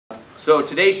So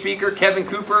today's speaker, Kevin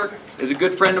Cooper, is a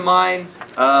good friend of mine,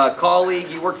 colleague.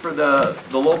 He worked for the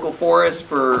local forest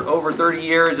for over 30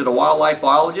 years as a wildlife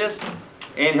biologist.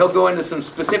 And he'll go into some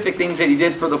specific things that he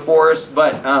did for the forest,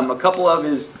 but a couple of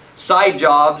his side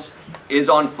jobs is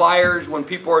on fires. When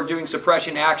people are doing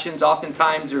suppression actions,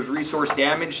 oftentimes there's resource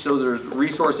damage, so there's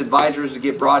resource advisors that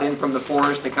get brought in from the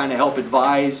forest to kind of help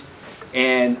advise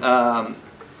and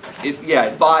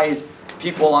advise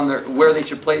people on where they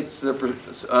should place their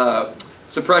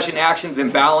suppression actions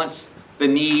and balance the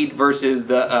need versus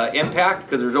the impact,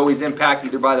 because there's always impact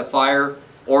either by the fire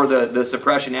or the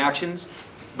suppression actions.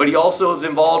 But he also is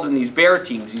involved in these BAER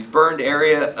teams, these burned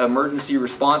area emergency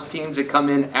response teams that come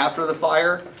in after the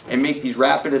fire and make these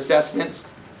rapid assessments.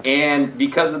 And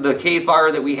because of the cave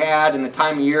fire that we had and the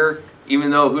time of year,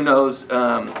 even though who knows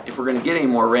if we're going to get any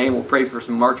more rain, we'll pray for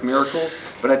some March miracles.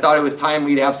 But I thought it was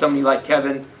timely to have somebody like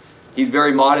Kevin. He's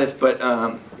very modest, but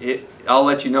I'll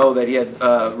let you know that he had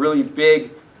really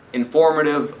big,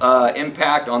 informative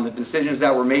impact on the decisions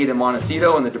that were made in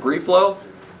Montecito and the debris flow.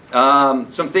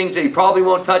 Some things that he probably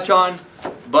won't touch on,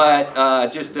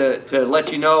 but just to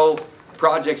let you know,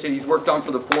 projects that he's worked on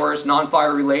for the forest,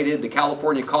 non-fire related, the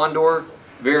California Condor,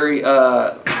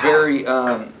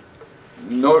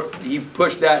 he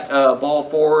pushed that ball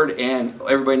forward, and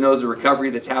everybody knows the recovery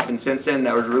that's happened since then.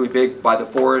 That was really big by the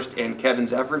forest and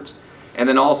Kevin's efforts. And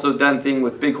then also done thing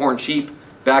with bighorn sheep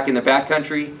back in the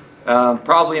backcountry.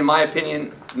 Probably in my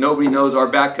opinion, nobody knows our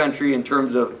backcountry in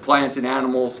terms of plants and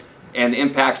animals and the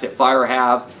impacts that fire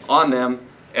have on them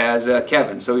as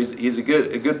Kevin. So he's a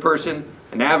good person,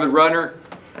 an avid runner.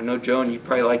 I know, Joan, you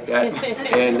probably like that.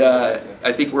 And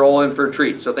I think we're all in for a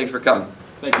treat. So thanks for coming.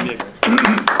 Thank you, Nick.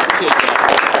 Appreciate that.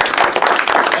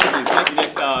 Thank you, Nick.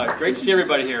 Great to see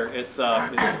everybody here. It's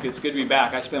good to be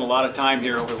back. I spent a lot of time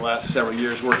here over the last several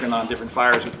years working on different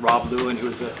fires with Rob Lewin, who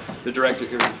was the director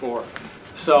here before.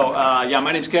 So yeah,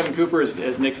 my name's Kevin Cooper.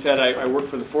 As Nick said, I work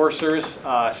for the Forest Service.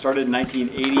 I started in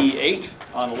 1988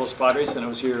 on the Los Padres, and I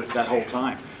was here that whole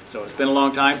time. So it's been a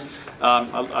long time.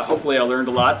 Hopefully I learned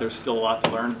a lot. There's still a lot to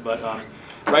learn, but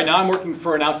right now I'm working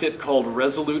for an outfit called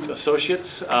Resolute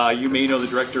Associates. You may know the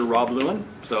director, Rob Lewin,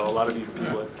 so a lot of you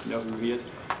people know who he is.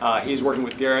 He's working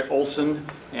with Garrett Olson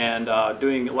and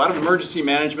doing a lot of emergency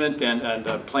management and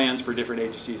plans for different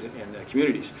agencies and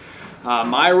communities.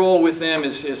 My role with them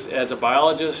is as a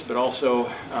biologist, but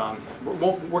also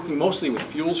working mostly with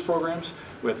fuels programs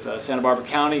with Santa Barbara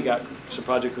County, got some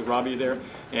project with Robbie there,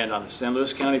 and on the San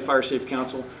Luis County Fire Safe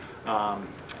Council.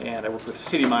 And I work with the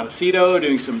city of Montecito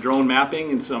doing some drone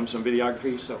mapping and some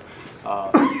videography, so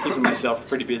keeping myself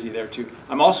pretty busy there too.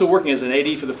 I'm also working as an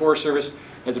AD for the Forest Service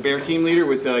as a BAER team leader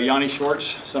with Yanni Schwartz.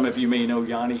 Some of you may know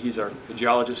Yanni. He's the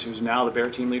geologist who's now the BAER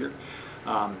team leader.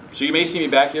 So you may see me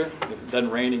back here. If it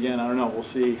doesn't rain again, I don't know. We'll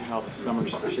see how the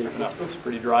summer's shaping up. It's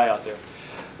pretty dry out there.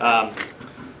 I'd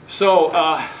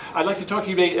like to talk to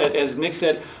you today, as Nick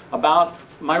said, about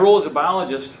my role as a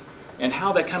biologist and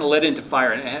how that kind of led into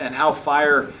fire and how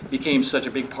fire became such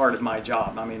a big part of my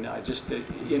job. I mean, just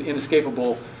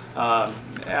inescapable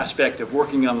aspect of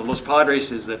working on the Los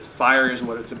Padres is that fire is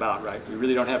what it's about, right? We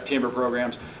really don't have timber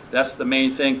programs. That's the main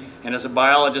thing. And as a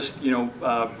biologist, you know,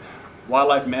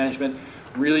 wildlife management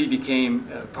really became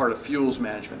part of fuels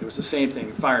management. It was the same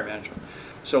thing, fire management.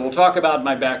 So we'll talk about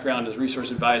my background as resource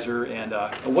advisor and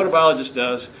what a biologist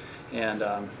does, and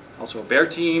also a BAER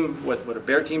team, what a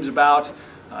BAER team's about,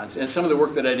 and some of the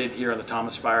work that I did here on the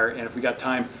Thomas Fire. And if we got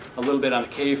time, a little bit on the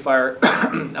cave fire.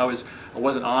 I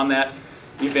wasn't on that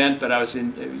event, but I was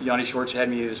in. Yanni Schwartz had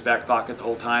me in his back pocket the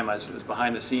whole time. I was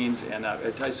behind the scenes, and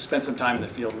I spent some time in the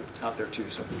field out there too.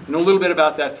 So I know a little bit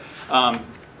about that.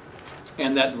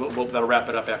 And that'll wrap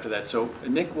it up after that. So,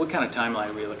 Nick, what kind of timeline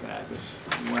are we looking at?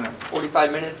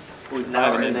 45 minutes, an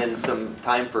hour, and then some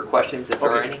time for questions if there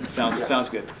are any. Sounds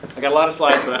good. I got a lot of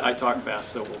slides, but I talk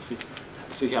fast, so we'll see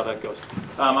how that goes.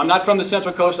 I'm not from the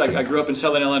Central Coast. I grew up in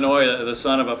Southern Illinois, the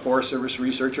son of a Forest Service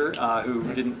researcher who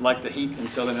didn't like the heat in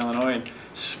Southern Illinois and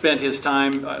spent his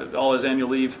time, all his annual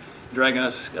leave, dragging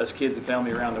us kids and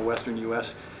family around the western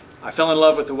U.S. I fell in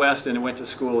love with the West and went to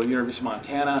school at the University of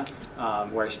Montana,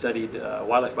 where I studied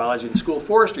wildlife biology and school of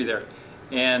forestry there.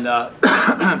 And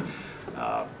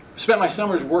spent my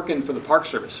summers working for the Park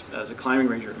Service as a climbing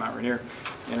ranger at Mount Rainier.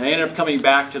 And I ended up coming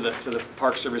back to the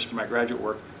Park Service for my graduate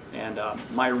work. And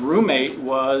my roommate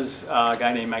was a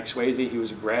guy named Mike Swayze. He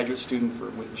was a graduate student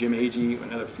with Jim Agee,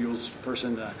 another fuels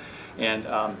person.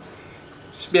 I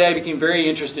became very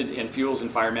interested in fuels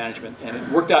and fire management, and it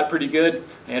worked out pretty good.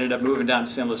 I ended up moving down to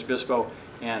San Luis Obispo,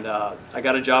 and I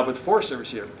got a job with the Forest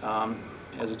Service here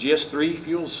as a GS3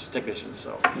 fuels technician.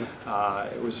 So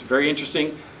it was very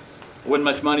interesting. Wasn't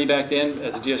much money back then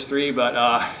as a GS3, but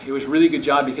it was a really good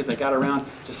job because I got around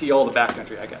to see all the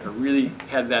backcountry. I really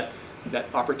had that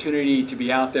opportunity to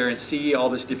be out there and see all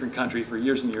this different country for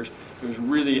years and years. It was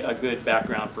really a good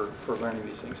background for learning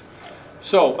these things.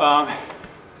 So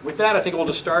with that, I think we'll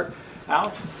just start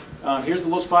out. Here's the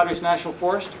Los Padres National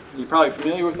Forest. You're probably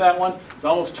familiar with that one. It's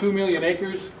almost 2 million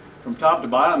acres from top to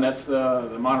bottom. That's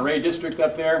the Monterey district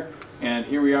up there. And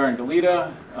here we are in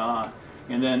Goleta.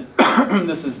 And then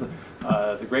this is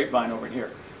the grapevine over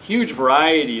here. Huge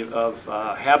variety of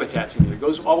habitats in here. It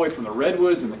goes all the way from the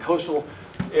redwoods and the coastal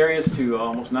areas to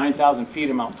almost 9,000 feet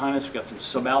in Mount Pinus. We've got some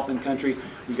subalpine country.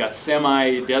 We've got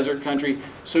semi-desert country.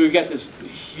 So we've got this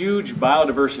huge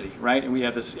biodiversity, right? And we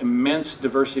have this immense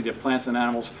diversity of plants and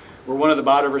animals. We're one of the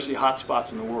biodiversity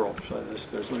hotspots in the world. So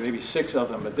there's maybe 6 of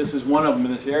them, but this is one of them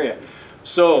in this area.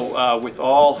 So with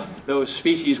all those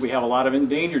species, we have a lot of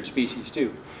endangered species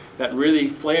too. That really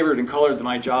flavored and colored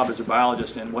my job as a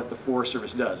biologist and what the Forest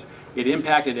Service does. It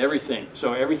impacted everything.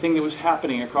 So everything that was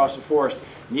happening across the forest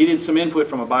needed some input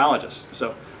from a biologist.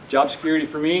 So job security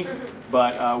for me,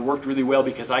 but worked really well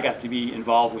because I got to be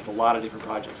involved with a lot of different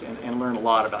projects and learn a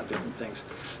lot about different things.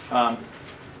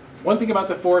 One thing about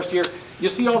the forest here, you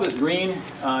see all this green.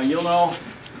 You'll know,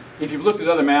 if you've looked at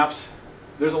other maps,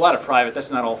 there's a lot of private. That's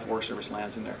not all Forest Service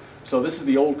lands in there. So this is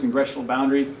the old congressional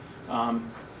boundary.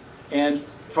 And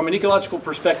from an ecological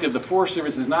perspective, the Forest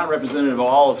Service is not representative of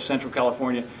all of Central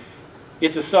California.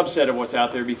 It's a subset of what's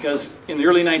out there because in the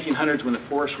early 1900s when the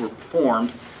forests were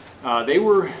formed, they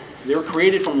were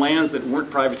created from lands that weren't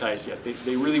privatized yet.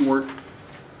 They really weren't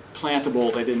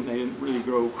plantable. They didn't really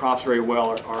grow crops very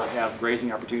well or have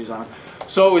grazing opportunities on them.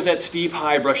 So it was that steep,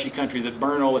 high, brushy country that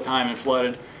burned all the time and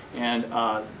flooded, and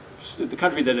the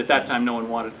country that at that time no one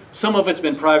wanted. Some of it's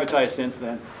been privatized since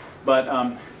then.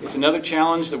 But it's another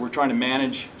challenge that we're trying to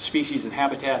manage species and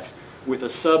habitats with a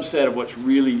subset of what's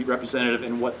really representative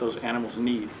and what those animals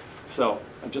need. So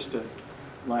just to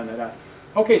line that out.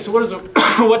 Okay, so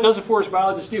what does a forest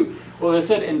biologist do? Well, as I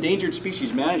said, endangered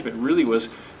species management really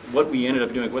was what we ended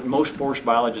up doing, what most forest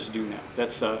biologists do now.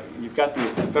 That's you've got the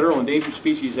Federal Endangered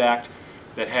Species Act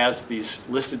that has these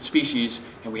listed species,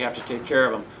 and we have to take care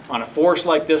of them. On a forest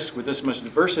like this, with this much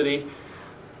diversity,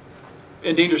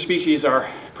 endangered species are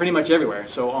pretty much everywhere,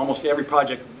 so almost every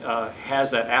project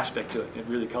has that aspect to it. It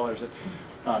really colors it.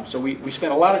 So we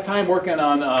spent a lot of time working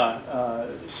on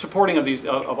supporting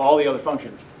of all the other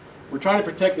functions. We're trying to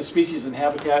protect the species and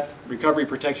habitat, recovery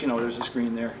protection. Oh, there's a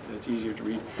screen there. It's easier to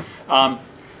read.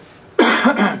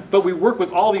 But we work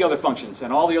with all the other functions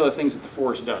and all the other things that the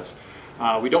forest does.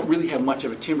 We don't really have much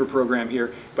of a timber program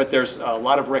here, but there's a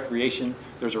lot of recreation.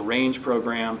 There's a range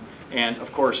program. And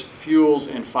of course, fuels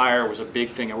and fire was a big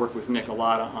thing. I worked with Nick a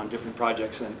lot on different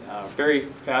projects, and very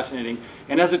fascinating.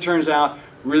 And as it turns out,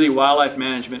 really wildlife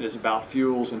management is about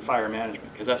fuels and fire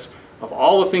management, because that's, of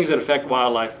all the things that affect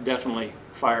wildlife, definitely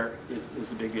fire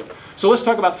is a big deal. So let's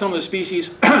talk about some of the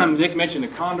species. Nick mentioned the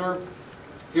condor.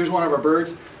 Here's one of our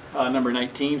birds, number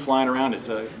 19, flying around. It's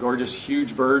a gorgeous,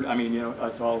 huge bird. I mean, you know,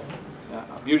 it's all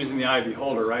beauty's in the eye of the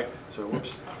beholder, right? So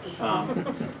whoops.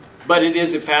 But it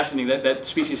is fascinating. That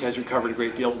species has recovered a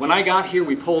great deal. When I got here,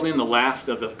 we pulled in the last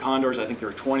of the condors. I think there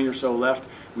were 20 or so left.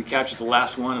 We captured the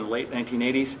last one in the late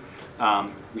 1980s.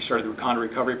 We started the Condor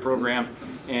Recovery Program,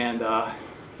 and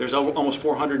there's almost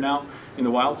 400 now in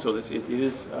the wild, so it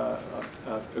is a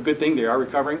good thing. They are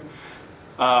recovering.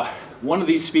 One of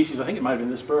these species, I think it might have been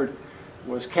this bird,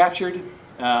 was captured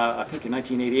I think in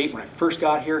 1988 when I first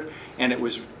got here, and it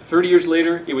was 30 years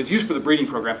later. It was used for the breeding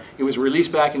program. It was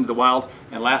released back into the wild,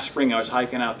 and last spring I was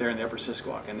hiking out there in the upper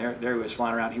Sisquoc, and there he was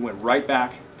flying around. He went right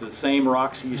back to the same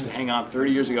rocks he used to hang on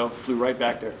 30 years ago, flew right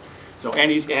back there. So,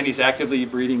 and he's actively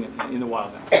breeding in the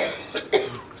wild now. It's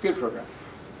a good program.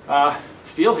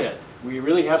 Steelhead. We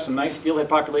really have some nice steelhead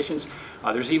populations.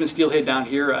 There's even steelhead down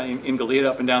here in Goleta,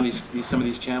 up and down some of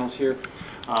these channels here.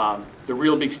 The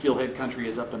real big steelhead country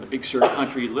is up in the Big Sur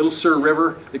country. Little Sur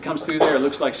River that comes through there. It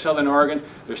looks like Southern Oregon.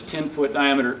 There's 10-foot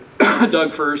diameter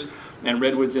Doug firs and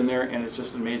redwoods in there, and it's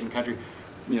just an amazing country.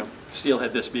 You know,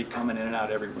 steelhead this big coming in and out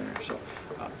every winter. So,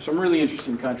 some really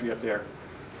interesting country up there.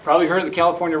 Probably heard of the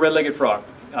California red-legged frog.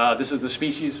 This is the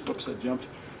species. Whoops, I jumped.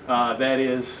 That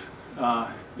is,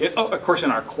 of course,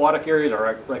 in our aquatic areas,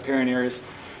 our riparian areas,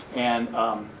 and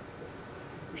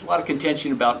there's a lot of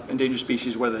contention about endangered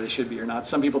species, whether they should be or not.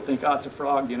 Some people think, oh, it's a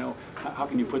frog, you know, how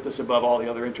can you put this above all the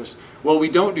other interests? Well, we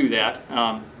don't do that,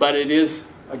 but it is,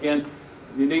 again,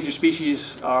 the endangered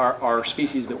species are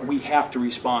species that we have to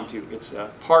respond to. It's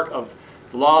part of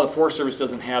the law. The Forest Service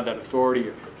doesn't have that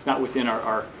authority. It's not within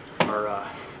our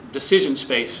decision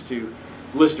space to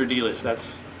list or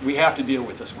delist. We have to deal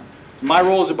with this one. My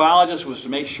role as a biologist was to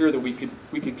make sure that we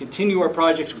could continue our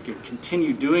projects, we could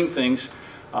continue doing things,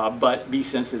 but be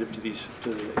sensitive to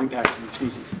the impact of these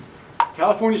species.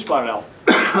 California spotted owl,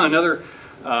 another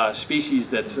species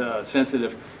that's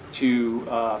sensitive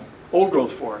to old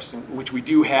growth forest, which we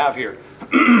do have here.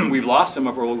 We've lost some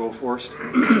of our old growth forest.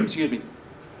 Excuse me.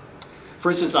 For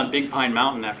instance, on Big Pine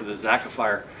Mountain after the Zaka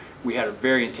fire, we had a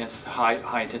very intense,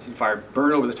 high intensity fire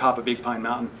burn over the top of Big Pine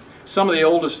Mountain. Some of the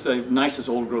oldest, nicest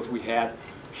old growth we had.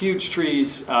 Huge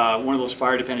trees, one of those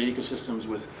fire-dependent ecosystems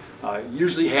with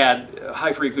usually had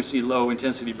high frequency, low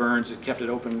intensity burns that kept it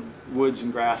open, woods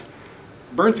and grass.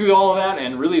 Burned through all of that,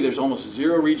 and really there's almost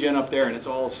zero regen up there, and it's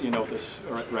all ceanothus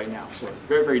right now. So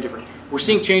very, very different. We're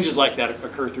seeing changes like that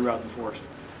occur throughout the forest.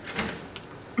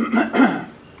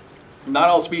 Not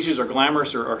all species are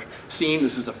glamorous or seen.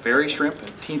 This is a fairy shrimp, a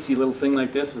teensy little thing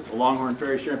like this. It's a longhorn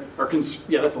fairy shrimp.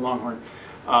 Yeah, that's a longhorn.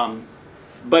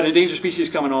 But endangered species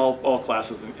come in all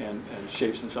classes and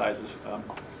shapes and sizes.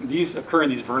 These occur in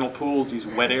these vernal pools, these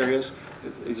wet areas.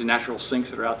 These are natural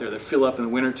sinks that are out there that fill up in the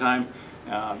wintertime.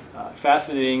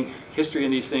 Fascinating history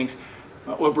in these things.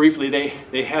 Well, briefly,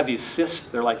 they have these cysts.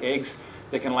 They're like eggs.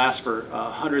 They can last for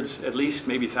hundreds, at least,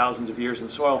 maybe thousands of years in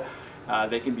soil.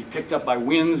 They can be picked up by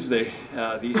winds.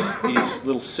 These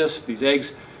little cysts, these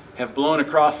eggs, have blown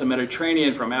across the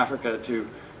Mediterranean from Africa to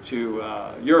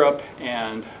Europe,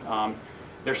 and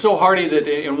they're so hardy that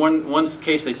in one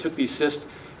case they took these cysts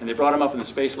and they brought them up in the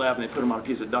space lab and they put them on a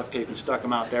piece of duct tape and stuck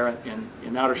them out there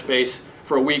in outer space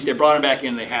for a week. They brought them back in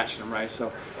and they hatched them, right?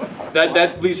 So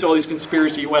that leads to all these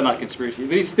conspiracy, well, not conspiracy,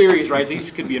 these theories, right?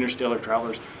 These could be interstellar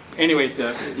travelers. Anyway,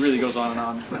 it really goes on and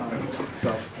on.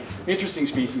 So interesting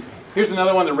species. Here's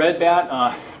another one, the red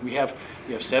bat. We have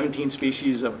 17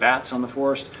 species of bats on the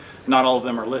forest. Not all of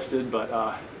them are listed,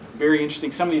 but very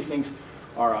interesting. Some of these things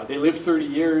are, they live 30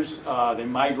 years. They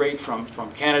migrate from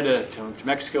Canada to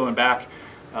Mexico and back.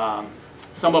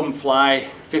 Some of them fly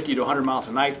 50 to 100 miles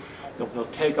a night. They'll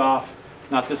take off.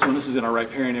 Not this one, this is in our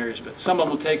riparian areas, but some of them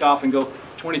will take off and go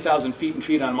 20,000 feet and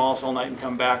feed on moss all night and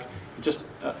come back. Just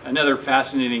another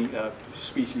fascinating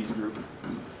species group.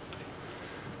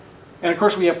 And of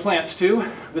course we have plants too.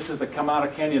 This is the Camara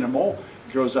Canyon mole.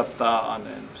 It grows up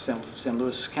in San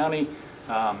Luis County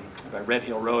by Red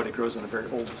Hill Road. It grows on a very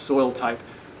old soil type.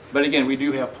 But again, we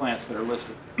do have plants that are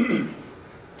listed.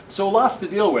 So lots to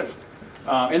deal with.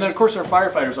 And then of course our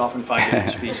firefighters often find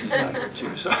different species out here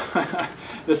too. So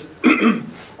this,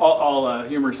 all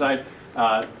humor aside,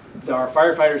 our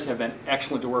firefighters have been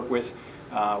excellent to work with.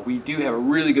 We do have a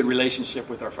really good relationship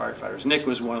with our firefighters. Nick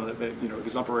was one of the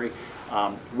exemplary,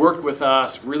 worked with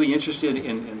us, really interested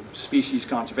in species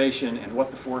conservation and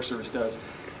what the Forest Service does.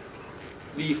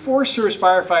 The Forest Service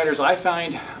firefighters, I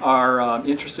find, are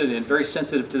interested and very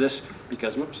sensitive to this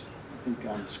because, whoops, I think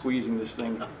I'm squeezing this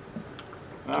thing.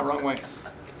 Wrong way.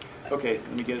 Okay,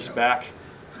 let me get us back.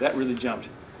 That really jumped.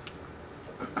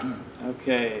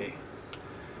 Okay.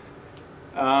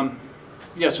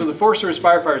 Yeah, so the Forest Service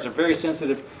firefighters are very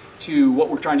sensitive to what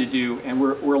we're trying to do, and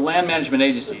we're a land management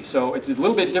agency. So it's a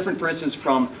little bit different, for instance,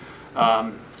 from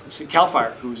CAL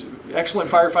FIRE, who's excellent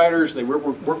firefighters. They work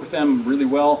with them really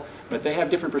well, but they have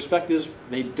different perspectives.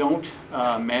 They don't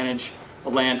manage the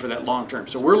land for that long term.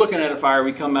 So we're looking at a fire,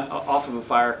 we come off of a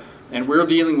fire, and we're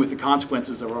dealing with the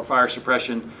consequences of our fire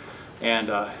suppression and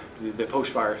the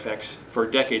post-fire effects for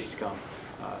decades to come.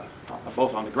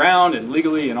 Both on the ground and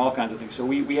legally and all kinds of things. So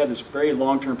we have this very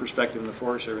long-term perspective in the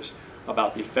Forest Service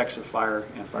about the effects of fire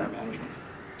and fire management.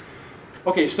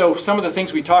 Okay, so some of the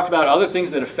things we talked about, other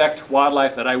things that affect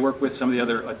wildlife that I work with, some of the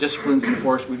other disciplines in the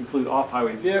forest, we include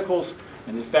off-highway vehicles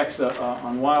and the effects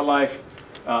on wildlife.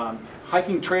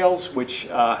 Hiking trails, which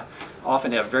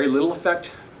often have very little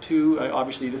effect to,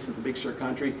 obviously this is the Big Sur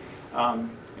country,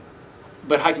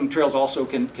 but hiking trails also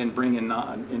can bring in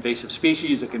invasive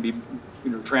species that can be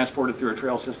transported through our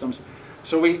trail systems.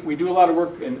 So we do a lot of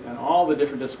work in all the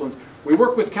different disciplines. We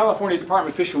work with California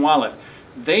Department of Fish and Wildlife.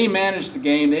 They manage the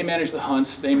game, they manage the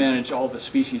hunts, they manage all the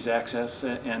species access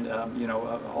and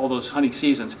all those hunting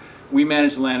seasons. We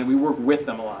manage the land and we work with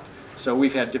them a lot. So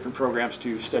we've had different programs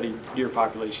to study deer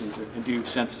populations and do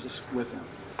censuses with them.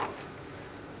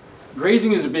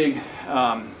 Grazing is a big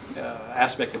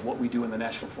aspect of what we do in the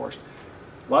National Forest.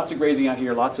 Lots of grazing out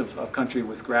here, lots of country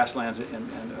with grasslands and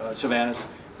savannas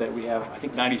that we have, I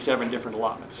think 97 different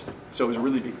allotments. So it was a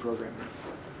really big program.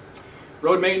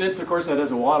 Road maintenance, of course, that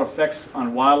has a lot of effects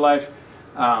on wildlife.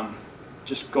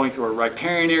 Just going through our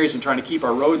riparian areas and trying to keep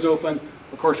our roads open.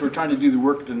 Of course, we're trying to do the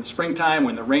work in the springtime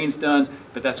when the rain's done,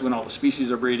 but that's when all the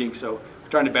species are breeding. So we're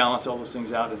trying to balance all those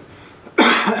things out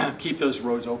and keep those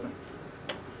roads open.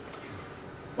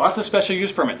 Lots of special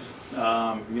use permits. You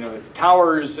know, the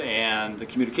towers and the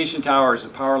communication towers, the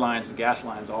power lines, the gas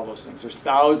lines, all those things. There's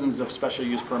thousands of special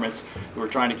use permits that we're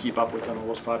trying to keep up with on the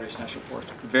Los Padres National Forest.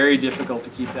 Very difficult to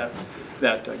keep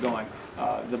that going.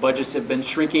 The budgets have been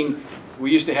shrinking.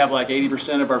 We used to have like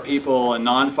 80% of our people in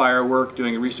non-fire work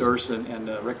doing resource and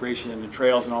recreation and the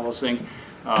trails and all those things.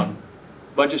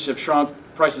 Budgets have shrunk,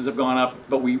 prices have gone up,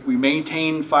 but we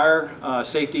maintain fire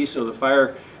safety, so the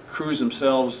fire crews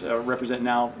themselves represent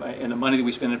now, and the money that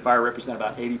we spend in fire represent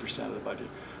about 80% of the budget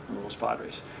on the Los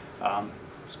Padres.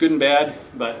 It's good and bad,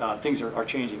 but things are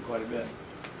changing quite a bit.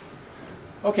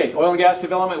 Okay, oil and gas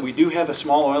development. We do have a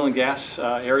small oil and gas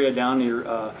area down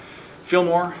near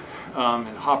Fillmore,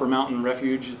 and Hopper Mountain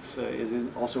Refuge is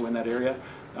also in that area.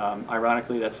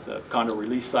 Ironically, that's the Condor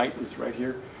release site is right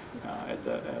here at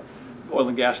the oil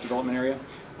and gas development area.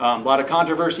 A lot of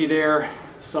controversy there,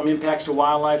 some impacts to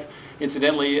wildlife.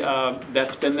 Incidentally,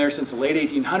 that's been there since the late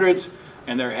 1800s,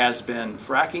 and there has been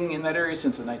fracking in that area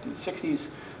since the 1960s.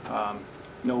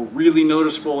 No really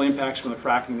noticeable impacts from the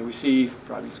fracking that we see,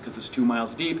 probably because it's 2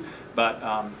 miles deep, but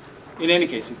in any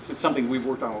case, it's something we've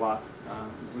worked on a lot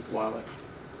with wildlife.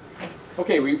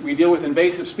 Okay, we deal with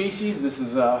invasive species. This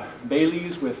is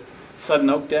Baileys with sudden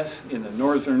oak death in the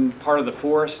northern part of the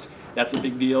forest. That's a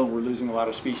big deal. We're losing a lot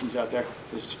of species out there.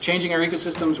 So it's changing our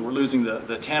ecosystems. We're losing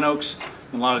the tan oaks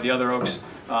and a lot of the other oaks.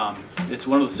 It's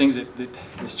one of those things that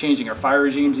is changing our fire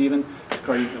regimes even.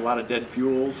 Creating a lot of dead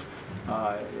fuels.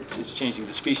 It's changing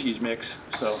the species mix.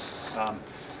 So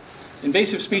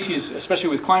invasive species, especially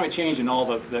with climate change and all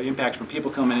the impacts from people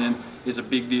coming in, is a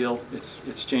big deal.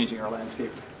 It's changing our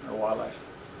landscape, our wildlife.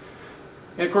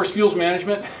 And of course, fuels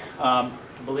management. I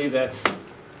believe that's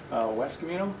West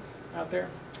Camino out there.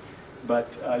 But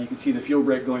you can see the fuel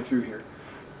break going through here.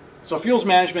 So fuels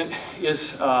management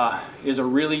is a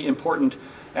really important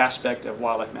aspect of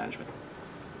wildlife management.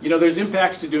 You know, there's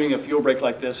impacts to doing a fuel break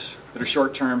like this that are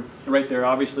short term. Right there,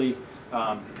 obviously,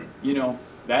 you know,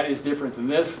 that is different than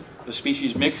this. The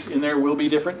species mix in there will be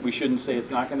different. We shouldn't say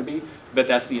it's not going to be, but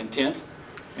that's the intent.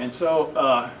 And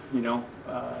so, you know,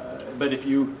 but if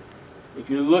you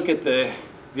look at the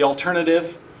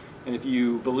alternative, and if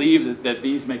you believe that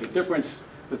these make a difference,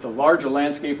 with the larger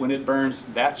landscape when it burns,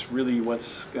 that's really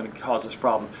what's going to cause this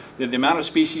problem. The amount of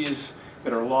species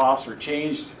that are lost or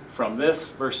changed from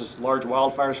this versus large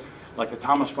wildfires like the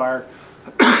Thomas fire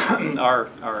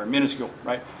are minuscule,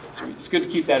 right? So it's good to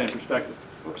keep that in perspective.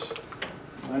 Oops,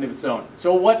 mind of its own.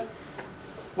 So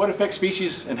what affects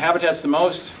species and habitats the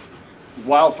most?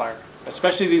 Wildfire,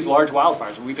 especially these large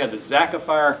wildfires. We've had the Zaka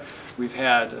fire, we've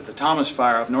had the Thomas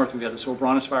fire up north, we've had the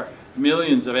Sobranis fire.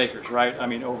 Millions of acres, right? I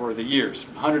mean, over the years,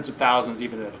 hundreds of thousands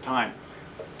even at a time.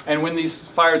 And when these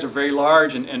fires are very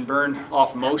large and burn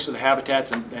off most of the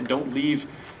habitats and don't leave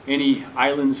any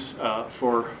islands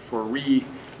for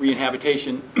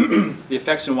re-inhabitation, the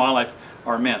effects on wildlife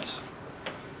are immense.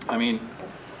 I mean,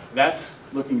 that's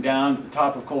looking down at the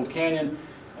top of Cold Canyon.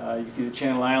 You can see the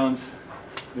Channel Islands.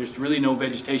 There's really no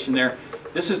vegetation there.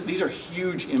 These are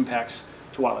huge impacts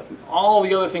to wildlife. All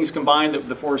the other things combined that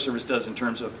the Forest Service does in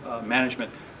terms of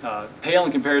management pale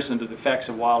in comparison to the effects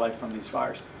of wildlife from these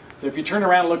fires. So if you turn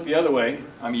around and look the other way,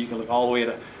 I mean, you can look all the way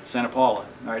to Santa Paula,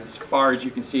 all right, as far as you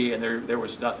can see, and there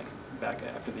was nothing back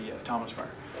after the Thomas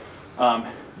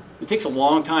fire. It takes a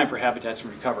long time for habitats to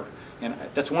recover, and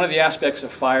that's one of the aspects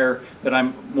of fire that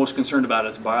I'm most concerned about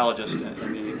as a biologist, and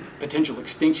the potential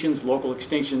extinctions, local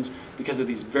extinctions, because of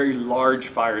these very large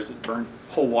fires that burn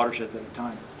whole watersheds at a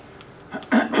time.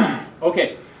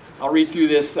 Okay, I'll read through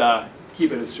this,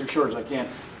 keep it as short as I can.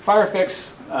 Fire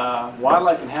affects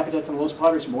wildlife and habitats in Los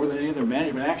Padres more than any other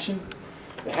management action.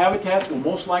 The habitats will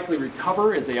most likely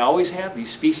recover as they always have. These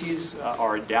species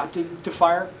are adapted to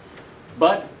fire,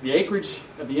 but the acreage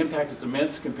of the impact is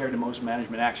immense compared to most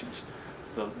management actions.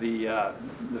 The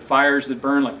fires that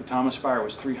burn, like the Thomas fire,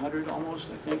 was 300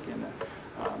 almost, I think, and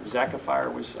the Zaka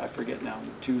fire was, I forget now,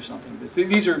 2 something.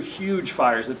 These are huge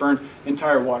fires that burn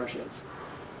entire watersheds.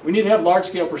 We need to have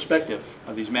large-scale perspective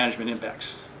of these management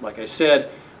impacts. Like I said,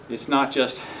 it's not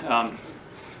just,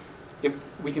 if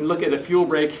we can look at a fuel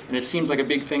break, and it seems like a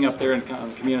big thing up there in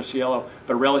Camino Cielo,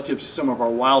 but relative to some of our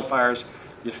wildfires,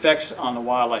 the effects on the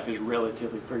wildlife is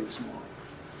relatively pretty small.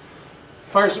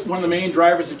 Fires, one of the main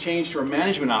drivers of change to our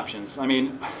management options. I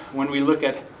mean, when we look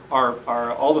at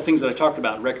all the things that I talked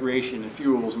about, recreation and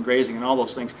fuels and grazing and all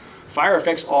those things, fire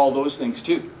affects all those things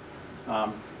too.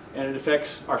 And it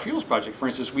affects our fuels project. For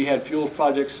instance, we had fuel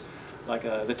projects like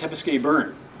the Tepesquay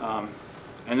burn,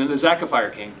 and then the Zaka fire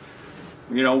came.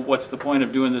 You know, what's the point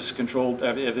of doing this controlled,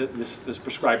 this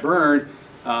prescribed burn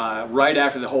right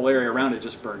after the whole area around it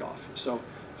just burned off? So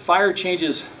fire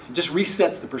changes, just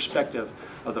resets the perspective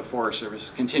of the Forest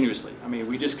Service continuously. I mean,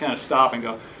 we just kind of stop and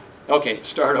go, okay,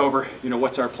 start over, you know,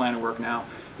 what's our plan of work now?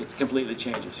 It completely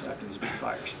changes after these big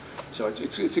fires. So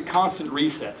it's a constant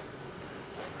reset.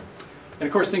 And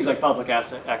of course, things like public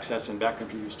access and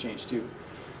backcountry use change too.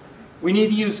 We need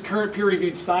to use current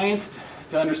peer-reviewed science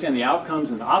to understand the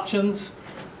outcomes and the options.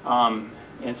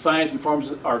 And science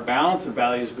informs our balance of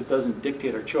values, but doesn't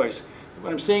dictate our choice.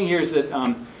 What I'm saying here is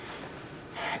that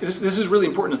this is really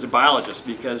important as a biologist,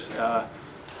 because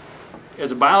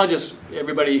as a biologist,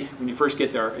 everybody, when you first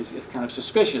get there, is kind of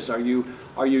suspicious. Are you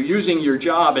using your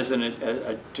job as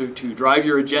to drive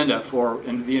your agenda for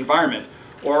the environment,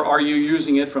 or are you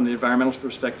using it from the environmental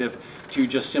perspective to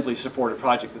just simply support a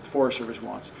project that the Forest Service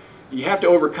wants? You have to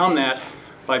overcome that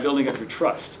by building up your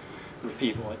trust with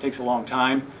people. It takes a long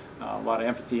time, a lot of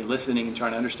empathy and listening and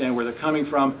trying to understand where they're coming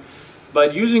from.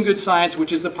 But using good science,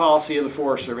 which is the policy of the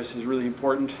Forest Service, is really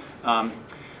important.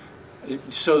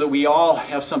 So that we all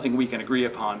have something we can agree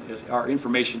upon as our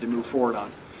information to move forward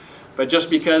on. But just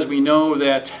because we know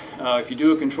that if you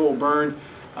do a controlled burn,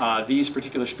 these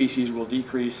particular species will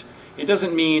decrease, it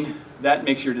doesn't mean that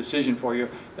makes your decision for you.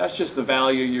 That's just the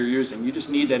value you're using. You just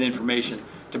need that information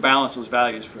to balance those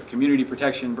values for community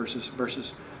protection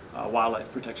versus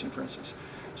wildlife protection, for instance.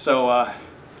 So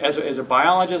as a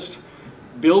biologist,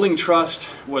 building trust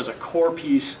was a core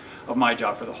piece of my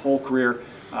job for the whole career.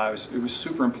 It was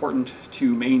super important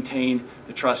to maintain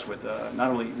the trust with not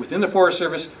only within the Forest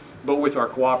Service, but with our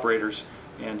cooperators.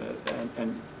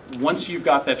 And once you've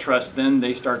got that trust, then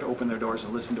they start to open their doors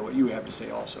and listen to what you have to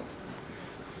say also.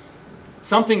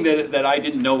 Something that I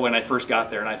didn't know when I first got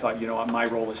there, and I thought, you know, my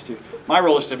role is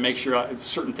to make sure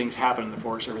certain things happen in the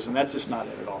Forest Service, and that's just not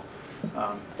it at all.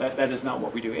 That is not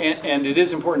what we do. And it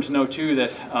is important to know too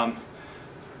that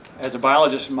as a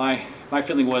biologist, my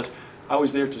feeling was I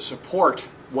was there to support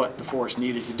what the forest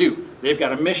needed to do. They've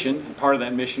got a mission, and part of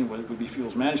that mission would be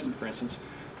fuels management, for instance.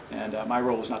 And my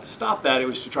role was not to stop that; it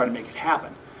was to try to make it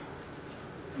happen,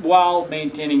 while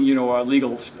maintaining, you know, our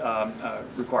legal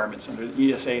requirements under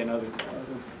the ESA and other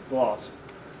laws.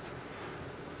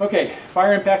 Okay,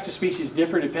 fire impacts to species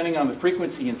differ depending on the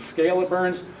frequency and scale of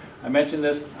burns. I mentioned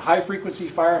this. High-frequency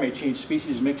fire may change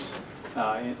species mix,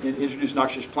 introduce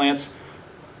noxious plants.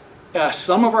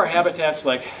 Some of our habitats,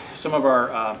 like some of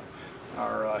our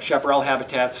chaparral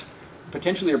habitats,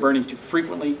 potentially are burning too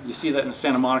frequently. You see that in the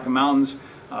Santa Monica Mountains,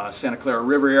 Santa Clara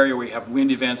River area, where we have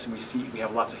wind events and we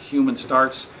have lots of human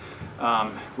starts.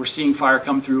 We're seeing fire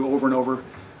come through over and over.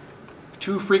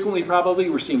 Too frequently,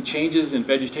 probably. We're seeing changes in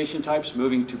vegetation types,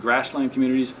 moving to grassland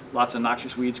communities, lots of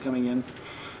noxious weeds coming in.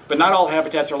 But not all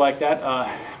habitats are like that.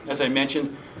 As I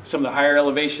mentioned, some of the higher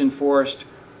elevation forest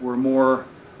were more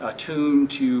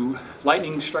attuned to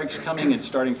lightning strikes coming and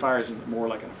starting fires in more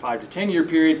like a 5 to 10 year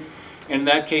period. And in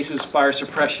that cases, fire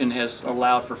suppression has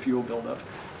allowed for fuel buildup.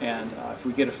 And if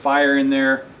we get a fire in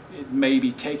there, it may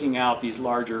be taking out these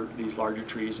larger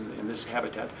trees in this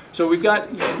habitat. So we've got,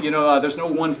 you know, there's no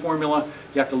one formula.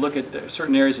 You have to look at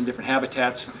certain areas in different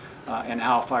habitats and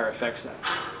how fire affects that.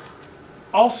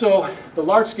 Also, the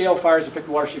large-scale fires affect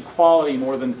watershed quality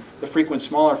more than the frequent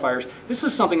smaller fires. This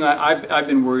is something that I've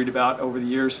been worried about over the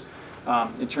years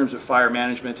in terms of fire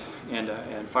management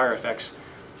and fire effects.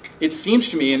 It seems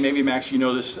to me, and maybe Max, you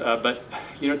know this, but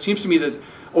you know, it seems to me that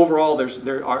overall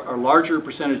there are larger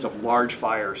percentages of large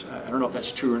fires. I don't know if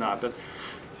that's true or not, but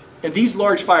and these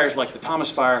large fires, like the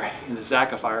Thomas Fire and the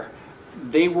Zaka Fire,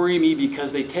 they worry me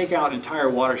because they take out entire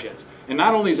watersheds. And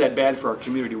not only is that bad for our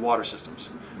community water systems,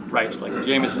 right, like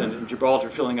Jameson and Gibraltar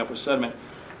filling up with sediment,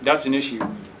 that's an issue.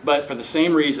 But for the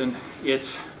same reason,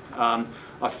 it's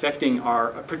affecting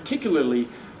particularly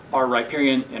our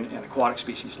riparian and aquatic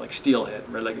species like steelhead,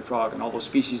 red-legged frog, and all those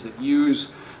species that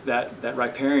use that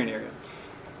riparian area.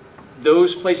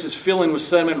 Those places fill in with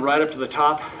sediment right up to the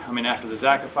top. I mean, after the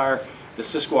Zaka Fire, the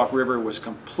Sisquoc River was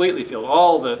completely filled.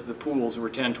 All the pools that were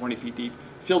 10, 20 feet deep,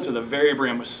 filled to the very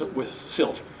brim with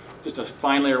silt. Just a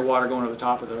fine layer of water going over the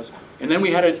top of those. And then we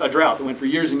had a drought that went for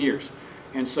years and years.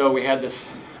 And so we had this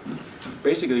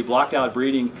basically blocked out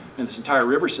breeding in this entire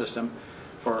river system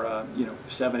for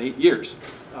 7, 8 years.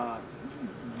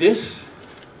 This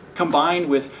combined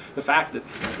with the fact that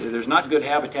there's not good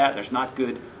habitat, there's not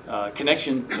good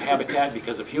connection to habitat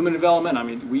because of human development. I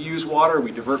mean, we use water,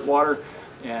 we divert water,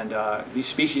 and these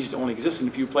species only exist in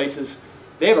a few places.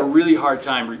 They have a really hard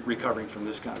time recovering from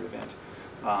this kind of event.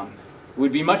 It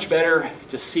would be much better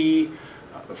to see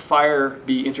fire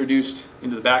be introduced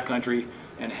into the backcountry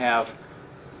and have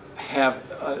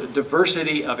a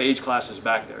diversity of age classes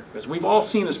back there. Because we've all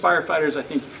seen as firefighters, I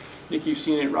think, Nick, you've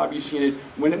seen it, Rob, you've seen it.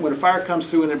 When a fire comes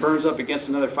through and it burns up against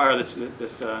another fire that's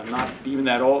not even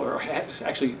that old, or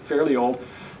actually fairly old,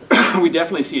 we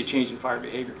definitely see a change in fire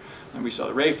behavior. And we saw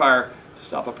the Ray fire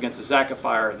stop up against the Zaka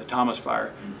fire, the Thomas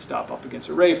fire stop up against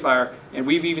the Ray fire, and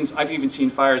I've even seen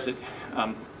fires that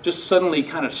just suddenly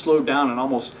kind of slowed down and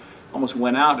almost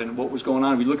went out. And what was going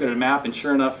on, we look at a map, and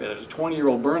sure enough, there's a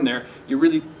 20-year-old burn there. You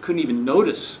really couldn't even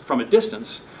notice from a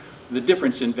distance the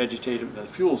difference in vegetative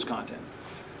fuels content.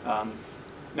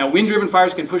 Now, wind-driven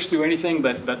fires can push through anything,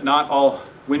 but not all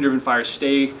wind-driven fires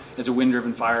stay as a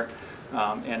wind-driven fire.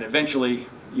 And eventually,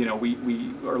 you know,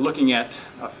 we are looking at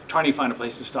trying to find a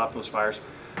place to stop those fires.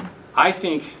 I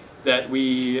think that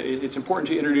it's important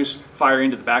to introduce fire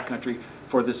into the backcountry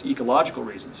for this ecological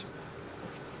reasons.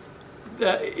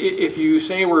 If you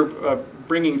say we're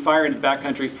bringing fire into the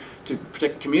backcountry to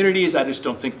protect communities, I just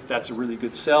don't think that that's a really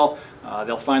good sell.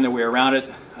 They'll find their way around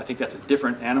it. I think that's a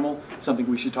different animal, something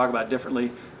we should talk about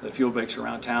differently. The fuel breaks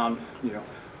around town, you know,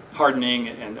 hardening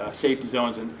and safety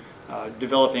zones, and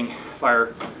developing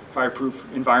fireproof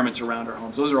environments around our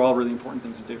homes. Those are all really important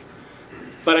things to do.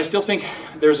 But I still think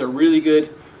there's a really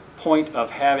good point of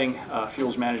having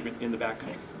fuels management in the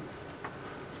backcountry.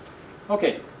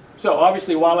 Okay, so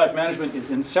obviously wildlife management is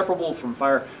inseparable from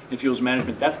fire and fuels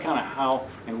management. That's kind of how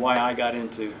and why I got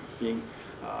into being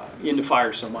into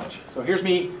fire so much. So here's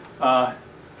me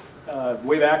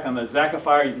way back on the Zaka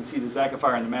fire. You can see the Zaka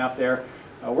fire on the map there,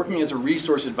 working as a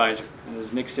resource advisor. And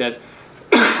as Nick said,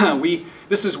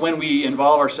 this is when we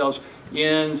involve ourselves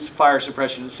in fire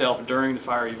suppression itself during the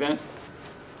fire event.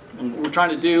 And what we're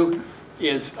trying to do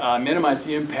is minimize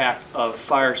the impact of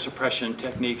fire suppression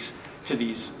techniques to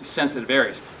these sensitive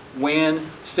areas when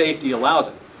safety allows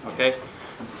it. Okay,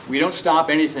 we don't stop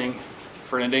anything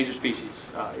for an endangered species.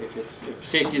 If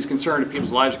safety is concerned, if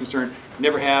people's lives are concerned,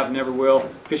 never have, never will.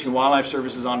 Fish and Wildlife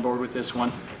Service is on board with this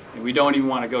one, and we don't even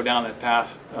want to go down that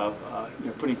path of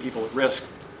putting people at risk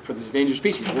for this endangered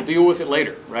species. We'll deal with it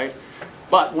later, right?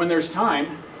 But when there's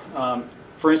time,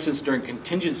 for instance, during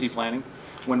contingency planning,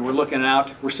 when we're looking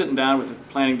out, we're sitting down with the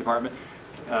planning department,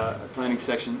 planning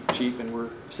section chief, and we're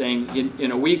saying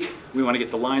in a week we want to get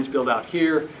the lines built out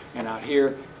here and out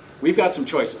here. We've got some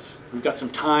choices. We've got some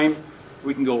time.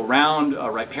 We can go around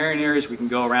riparian areas. We can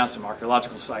go around some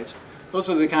archaeological sites. Those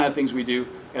are the kind of things we do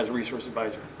as a resource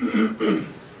advisor.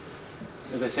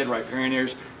 As I said, riparian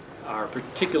areas are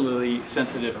particularly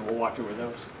sensitive, and we'll walk over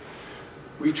those.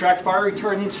 We track fire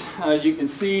retardant. As you can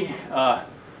see, the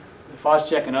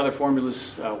Phos-Chek and other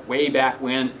formulas way back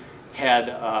when had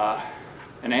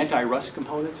an anti-rust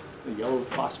component, the yellow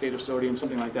phosphate of sodium,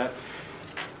 something like that.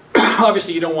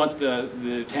 Obviously, you don't want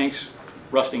the tanks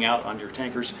rusting out on your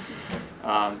tankers,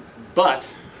 but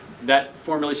that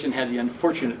formulation had the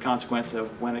unfortunate consequence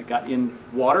of when it got in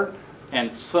water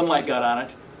and sunlight got on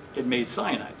it, it made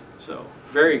cyanide. So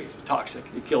very toxic.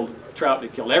 It killed trout,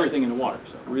 it killed everything in the water.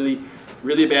 So really,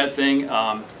 really a bad thing.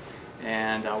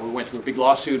 And we went through a big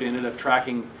lawsuit, ended up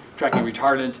tracking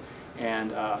retardant,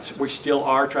 and so we still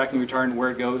are tracking retardant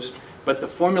where it goes. But the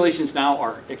formulations now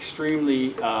are extremely,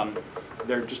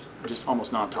 they're just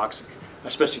almost non-toxic,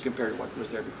 especially compared to what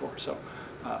was there before. So,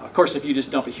 of course, if you just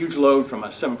dump a huge load from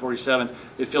a 747,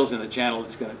 it fills in the channel.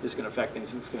 It's going to affect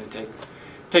things. It's going to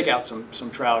take out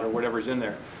some trout or whatever's in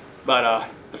there. But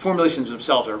the formulations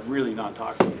themselves are really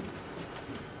non-toxic.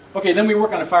 Okay, then we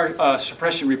work on a fire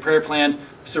suppression repair plan.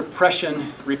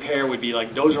 Suppression repair would be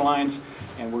like dozer lines,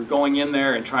 and we're going in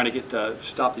there and trying to get to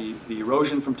stop the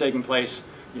erosion from taking place.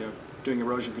 You know, doing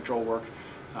erosion control work.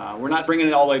 We're not bringing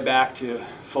it all the way back to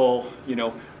full,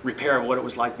 repair of what it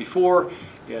was like before,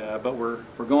 but we're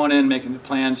going in, making the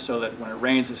plan so that when it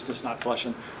rains, it's just not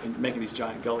flushing and making these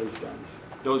giant gullies down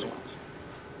those ones.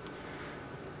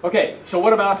 Okay, so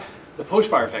what about the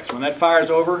post-fire effects? When that fire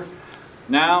is over,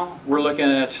 now we're looking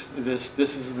at this.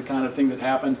 This is the kind of thing that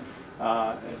happened.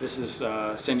 This is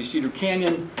San Ysidro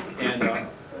Canyon, and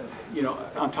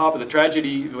on top of the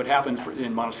tragedy, what happened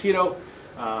in Montecito,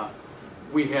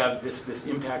 we have this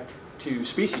impact to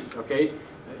species. Okay,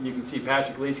 you can see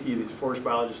Patrick Leesky, the forest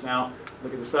biologist now.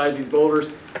 Look at the size of these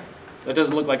boulders. That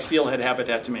doesn't look like steelhead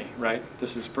habitat to me, right?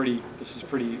 This is pretty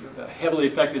heavily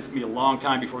affected. It's gonna be a long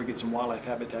time before we get some wildlife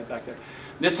habitat back there.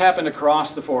 This happened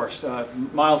across the forest,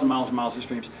 miles and miles and miles of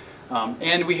streams,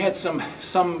 and we had some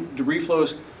debris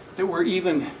flows that were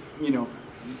even,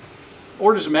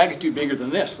 orders of magnitude bigger than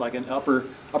this, like an upper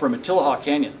Matilahaw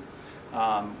Canyon.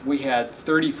 We had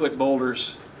 30-foot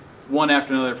boulders, one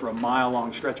after another, for a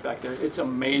mile-long stretch back there. It's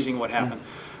amazing what happened.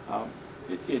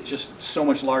 It's just so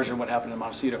much larger than what happened in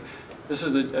Montecito.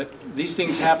 These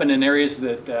things happen in areas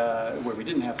that where we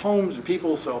didn't have homes or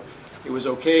people, so it was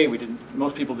okay.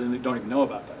 Most people don't even know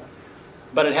about that.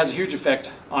 but it has a huge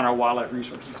effect on our wildlife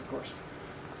resources, of course.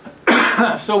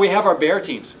 So we have our BAER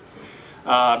teams.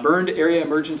 Burned Area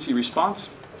Emergency Response.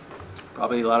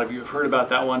 Probably a lot of you have heard about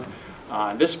that one.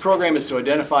 This program is to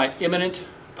identify imminent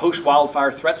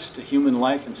post-wildfire threats to human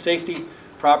life and safety,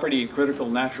 property, and critical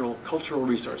natural cultural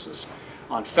resources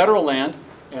on federal land,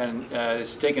 and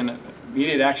is taking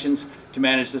immediate actions to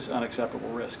manage this unacceptable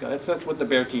risk. That's what the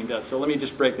BAER team does. So let me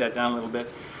just break that down a little bit.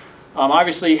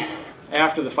 Obviously,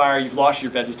 after the fire, you've lost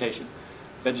your vegetation.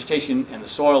 Vegetation and the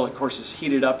soil, of course, is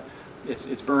heated up.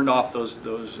 It's burned off those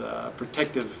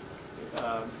protective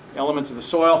elements of the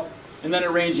soil. And then it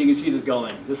rains, you can see this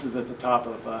gulling. This is at the top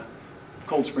of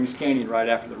Cold Springs Canyon right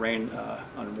after the rain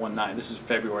on 1/9. This is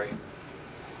February.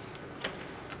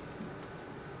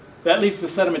 That leads to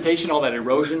sedimentation, all that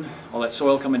erosion, all that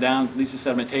soil coming down, leads to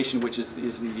sedimentation, which is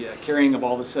the carrying of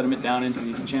all the sediment down into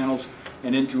these channels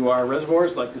and into our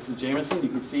reservoirs. Like this is Jameson. You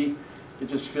can see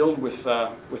it's just filled with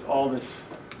all this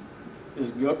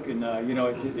gook, and you know,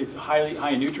 it's high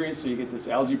in nutrients, so you get this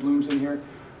algae blooms in here.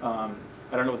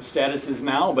 I don't know what the status is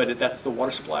now, but that's the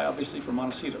water supply, obviously, for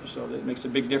Montecito, so that makes a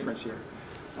big difference here.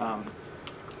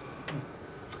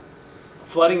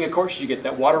 Flooding, of course, you get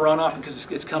that water runoff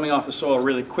because it's coming off the soil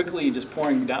really quickly and just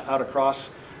pouring out across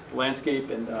the landscape,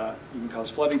 and you can cause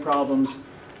flooding problems.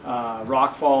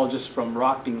 Rock fall, just from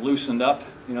rock being loosened up.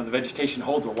 You know, the vegetation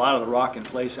holds a lot of the rock in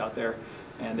place out there,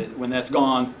 and when that's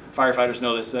gone, firefighters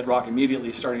know this, that rock immediately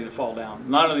is starting to fall down.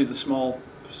 Not only the small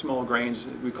grains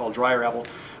that we call dry gravel,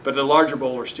 but the larger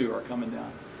boulders too are coming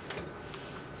down.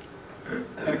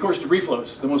 And of course, debris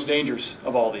flows, the most dangerous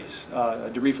of all these.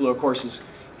 Debris flow, of course,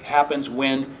 happens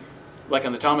when, like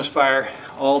on the Thomas Fire,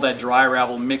 all that dry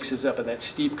gravel mixes up at that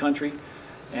steep country,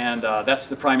 and that's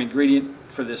the prime ingredient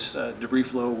for this debris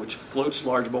flow, which floats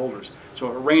large boulders. So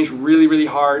if it rains really, really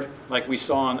hard, like we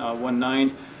saw on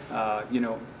 1/9, you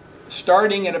know,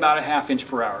 starting at about a ½ inch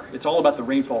per hour. It's all about the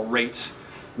rainfall rates,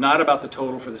 not about the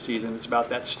total for the season. It's about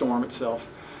that storm itself.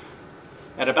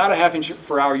 At about a ½ inch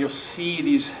per hour, you'll see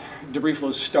these debris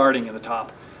flows starting at the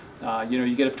top. You know,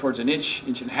 you get up towards an inch,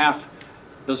 inch and a half,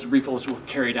 those debris flows will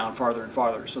carry down farther and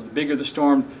farther. So the bigger the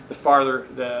storm, the farther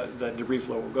the debris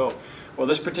flow will go. Well,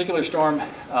 this particular storm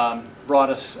brought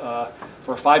us,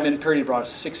 for a 5-minute period, brought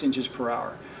us 6 inches per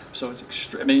hour. So it's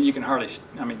extreme. I mean, you can hardly,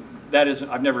 I mean, that isn't,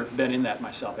 I've never been in that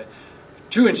myself.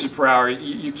 2 inches per hour,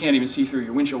 you can't even see through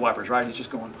your windshield wipers, right? It's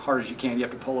just going hard as you can. You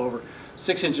have to pull over.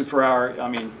 6 inches per hour, I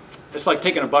mean, it's like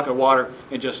taking a bucket of water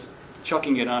and just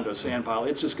chucking it onto a sand pile.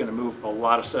 It's just going to move a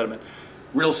lot of sediment.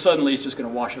 Real suddenly, it's just going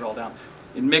to wash it all down.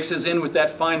 It mixes in with that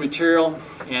fine material,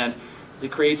 and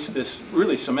it creates this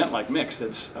really cement-like mix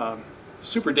that's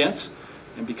super dense.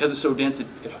 And because it's so dense, it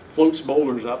floats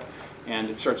boulders up, and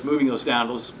it starts moving those down.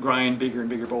 Those grind bigger and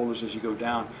bigger boulders as you go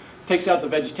down. Takes out the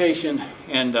vegetation,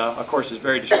 and of course is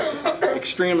very destructive.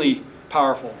 Extremely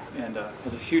powerful, and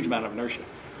has a huge amount of inertia,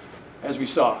 as we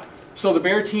saw. So the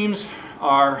BAER teams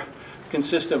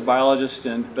consist of biologists,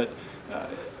 but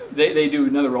they do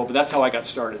another role, but that's how I got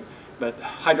started. But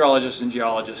hydrologists and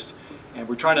geologists, and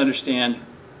we're trying to understand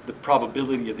the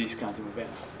probability of these kinds of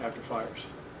events after fires.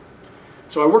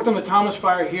 So I worked on the Thomas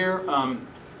Fire here.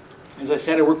 As I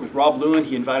said, I worked with Rob Lewin.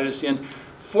 He invited us in.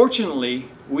 Fortunately,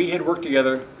 we had worked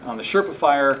together on the Sherpa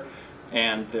Fire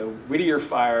and the Whittier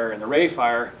Fire and the Ray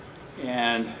Fire,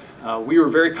 and we were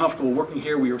very comfortable working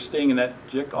here. We were staying in that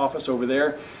JIC office over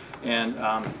there, and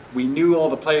we knew all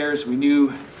the players. We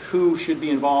knew who should be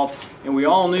involved, and we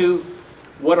all knew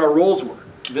what our roles were.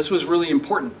 This was really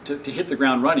important to hit the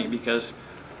ground running, because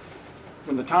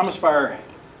when the Thomas Fire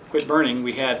quit burning,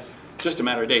 we had just a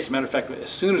matter of days. As a matter of fact, as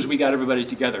soon as we got everybody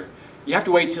together, you have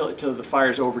to wait till the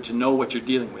fire's over to know what you're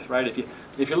dealing with, right?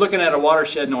 If you're looking at a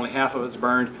watershed and only half of it's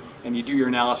burned, and you do your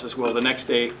analysis, well, the next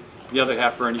day the other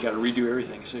half burned, you got to redo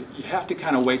everything. So you have to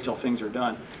kind of wait till things are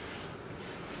done.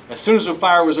 As soon as the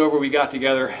fire was over, we got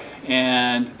together,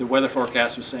 and the weather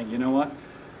forecast was saying, you know what?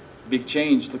 Big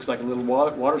change. Looks like a little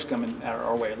water's coming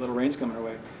our way, a little rain's coming our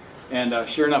way. And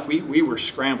sure enough, we were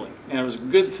scrambling. And it was a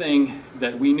good thing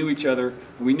that we knew each other,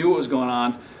 we knew what was going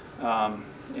on,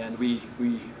 and we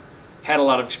had a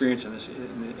lot of experience in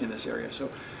this area. So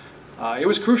it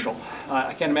was crucial.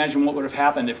 I can't imagine what would have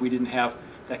happened if we didn't have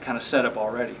that kind of setup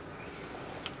already.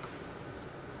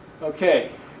 Okay,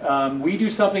 we do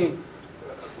something,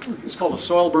 it's called a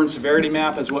soil burn severity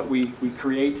map is what we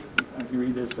create. If you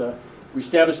read this, we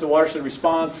establish the watershed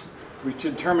response. We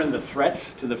determine the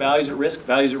threats to the values at risk.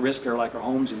 Values at risk are like our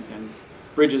homes and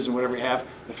bridges and whatever we have.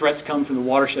 The threats come from the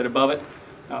watershed above it.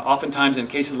 Oftentimes in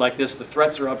cases like this, the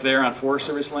threats are up there on Forest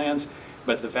Service lands,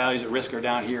 but the values at risk are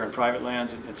down here in private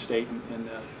lands and state and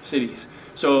cities.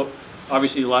 So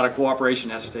obviously a lot of cooperation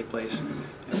has to take place,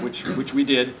 which we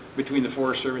did between the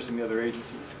Forest Service and the other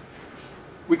agencies.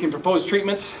 We can propose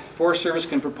treatments. Forest Service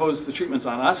can propose the treatments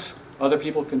on us. Other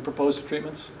people can propose the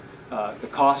treatments. The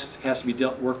cost has to be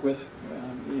worked with,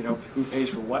 you know, who pays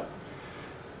for what.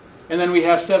 And then we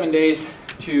have 7 days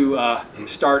to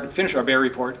start and finish our BAER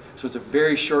report. So it's a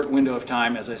very short window of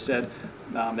time, as I said.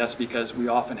 That's because we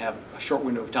often have a short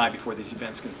window of time before these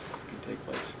events can take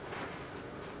place.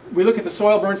 We look at the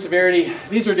soil burn severity.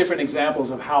 These are different examples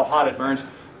of how hot it burns.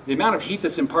 The amount of heat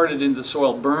that's imparted into the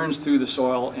soil burns through the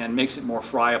soil and makes it more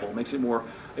friable, makes it more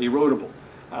erodible.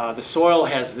 The soil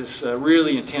has this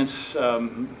really intense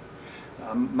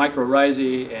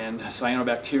mycorrhizae and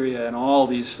cyanobacteria and all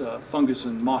these fungus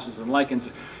and mosses and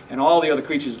lichens and all the other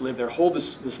creatures that live there hold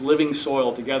this living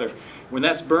soil together. When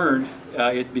that's burned,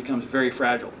 it becomes very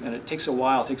fragile, and it takes a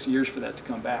while, it takes years for that to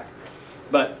come back.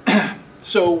 But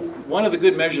so one of the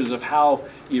good measures of how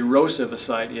erosive a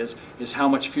site is how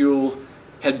much fuel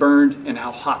had burned and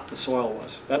how hot the soil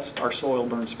was. That's our soil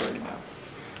burn severity map.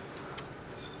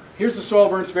 Here's the soil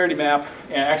burn severity map,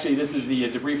 and actually this is the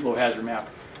debris flow hazard map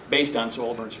based on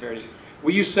soil burn severity.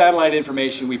 We use satellite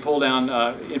information. We pull down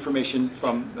information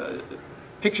from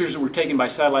pictures that were taken by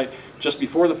satellite just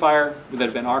before the fire that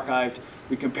have been archived.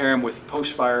 We compare them with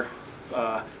post-fire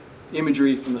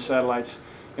imagery from the satellites,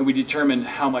 and we determine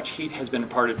how much heat has been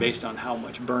imparted based on how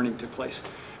much burning took place.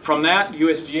 From that,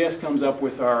 USGS comes up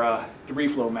with our debris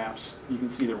flow maps. You can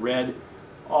see the red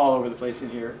all over the place in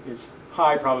here is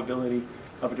high probability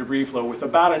of a debris flow with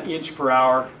about 1 inch per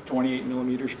hour, 28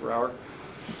 millimeters per hour.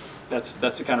 That's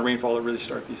the kind of rainfall that really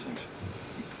start these things.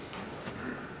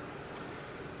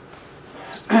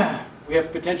 We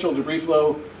have potential debris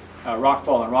flow,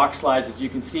 rockfall and rock slides. As you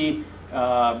can see,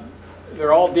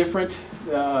 they're all different.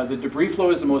 The debris flow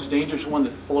is the most dangerous one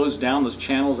that flows down those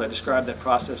channels. I described that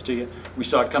process to you. We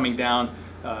saw it coming down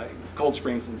Cold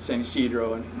Springs and San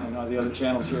Ysidro and all the other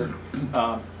channels here.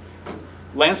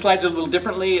 Landslides are a little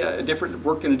differently,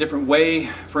 work in a different way.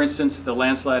 For instance, the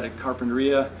landslide at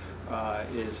Carpinteria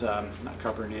is, not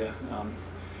Carpinteria,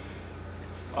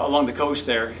 along the coast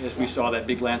there, as we saw that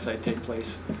big landslide take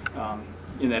place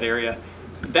in that area.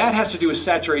 That has to do with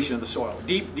saturation of the soil,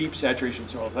 deep saturation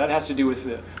of the soil. So that has to do with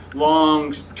the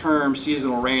long-term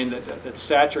seasonal rain that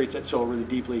saturates that soil really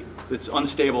deeply. It's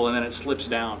unstable and then it slips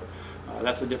down.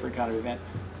 That's a different kind of event.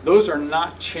 Those are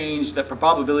not changed, the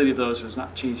probability of those is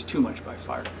not changed too much by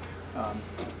fire.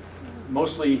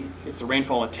 Mostly it's the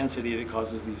rainfall intensity that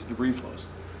causes these debris flows.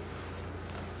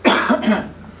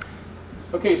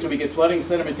 Okay, so we get flooding,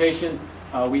 sedimentation.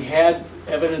 We had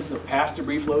evidence of past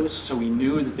debris flows, so we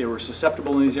knew that they were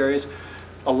susceptible in these areas.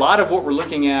 A lot of what we're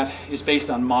looking at is based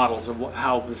on models of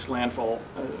how this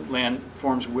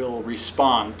landforms will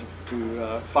respond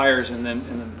to fires and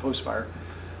then post-fire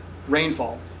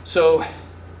rainfall. So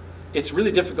it's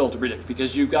really difficult to predict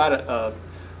because you've got a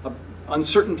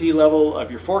uncertainty level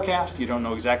of your forecast. You don't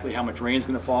know exactly how much rain is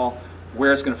going to fall,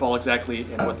 where it's going to fall exactly,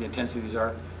 and what the intensities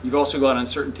are. You've also got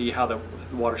uncertainty how the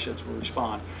watersheds will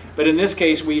respond. But in this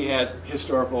case, we had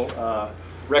historical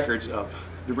records of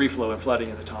debris flow and flooding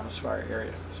in the Thomas Fire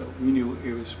area. So we knew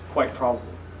it was quite probable.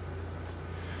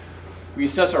 We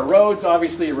assess our roads.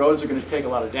 Obviously, roads are going to take a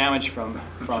lot of damage from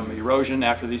erosion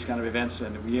after these kind of events,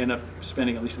 and we end up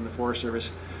spending, at least in the Forest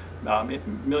Service,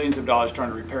 millions of dollars trying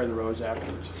to repair the roads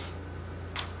afterwards.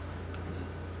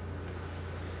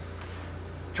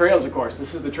 Trails, of course.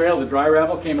 This is the trail. The dry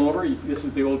gravel came over. This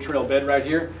is the old trail bed right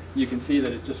here. You can see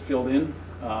that it's just filled in.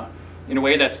 In a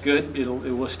way, that's good. It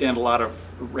will withstand a lot of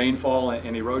rainfall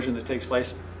and erosion that takes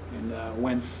place. And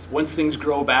once things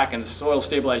grow back and the soil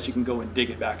stabilizes, you can go and dig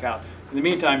it back out. In the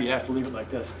meantime, you have to leave it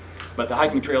like this. But the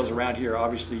hiking trails around here are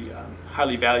obviously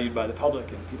highly valued by the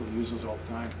public, and people use those all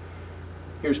the time.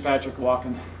 Here's Patrick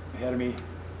walking ahead of me.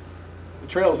 The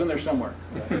trail's in there somewhere.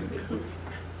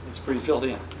 It's pretty filled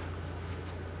in.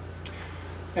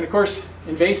 And of course,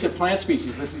 invasive plant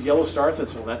species. This is yellow star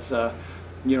thistle. That's,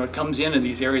 it comes in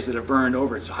these areas that have burned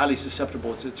over. It's highly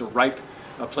susceptible. It's a ripe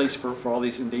place for all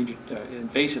these endangered,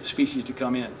 invasive species to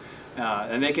come in.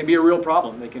 And they can be a real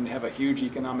problem. They can have a huge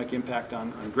economic impact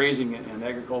on grazing and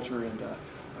agriculture and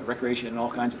recreation and all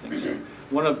kinds of things. So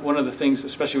one of the things,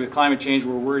 especially with climate change,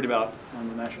 we're worried about on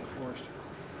the National Forest.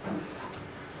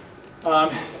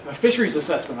 A fisheries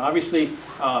assessment. Obviously,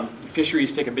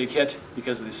 fisheries take a big hit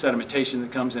because of the sedimentation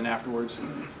that comes in afterwards,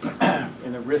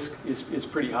 and the risk is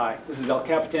pretty high. This is El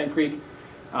Capitan Creek.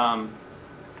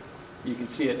 You can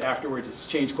see it afterwards. It's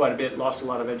changed quite a bit, lost a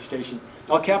lot of vegetation.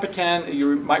 El Capitan,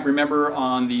 you might remember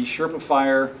on the Sherpa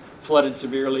fire flooded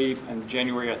severely in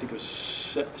January, I think it was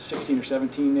 16 or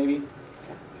 17 maybe.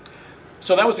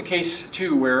 So that was a case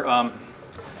too where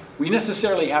we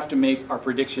necessarily have to make our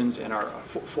predictions and our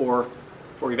for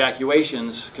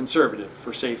evacuations conservative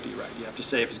for safety, right? You have to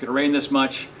say if it's going to rain this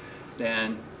much,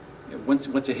 then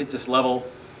once it hits this level,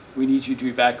 we need you to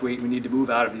evacuate, we need to move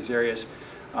out of these areas.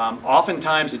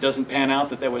 Oftentimes it doesn't pan out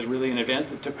that was really an event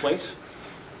that took place.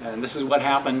 And this is what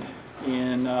happened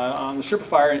on the Sherpa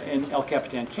fire in El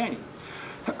Capitan Canyon.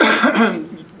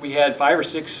 We had 5 or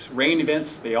 6 rain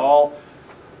events. They all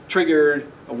triggered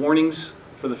warnings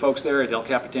for the folks there at El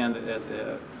Capitan at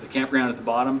the campground at the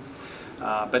bottom,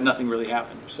 but nothing really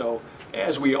happened. So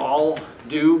as we all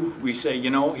do, we say, you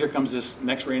know, here comes this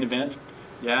next rain event.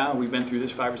 Yeah, we've been through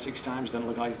this 5 or 6 times, doesn't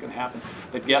look like it's going to happen.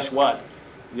 But guess what?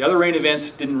 The other rain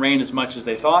events didn't rain as much as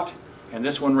they thought, and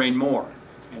this one rained more.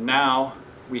 And now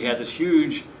we had this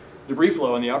huge debris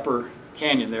flow in the upper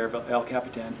canyon there of El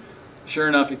Capitan. Sure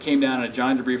enough, it came down in a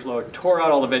giant debris flow. It tore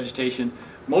out all the vegetation.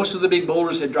 Most of the big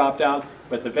boulders had dropped out,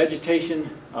 but the vegetation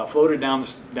floated down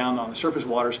on the surface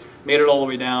waters, made it all the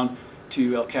way down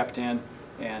to El Capitan,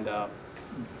 and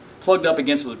plugged up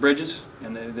against those bridges,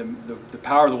 and the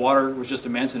power of the water was just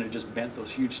immense, and it just bent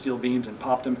those huge steel beams and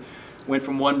popped them. Went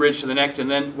from one bridge to the next, and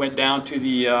then went down to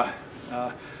the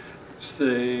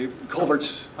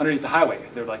culverts underneath the highway.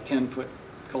 They're like 10-foot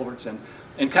culverts,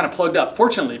 and kind of plugged up.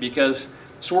 Fortunately, because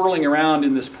swirling around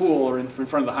in this pool or in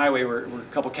front of the highway were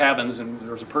a couple cabins, and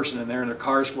there was a person in there, and their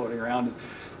cars floating around. And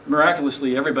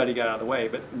miraculously, everybody got out of the way.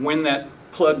 But when that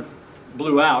plug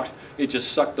blew out, it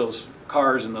just sucked those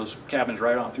cars and those cabins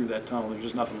right on through that tunnel. There's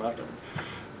just nothing left of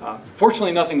them.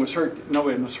 Fortunately, nothing was hurt.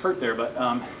 Nobody was hurt there,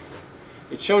 but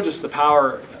it showed us the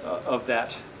power of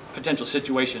that potential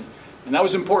situation, and that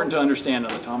was important to understand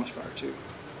on the Thomas fire too.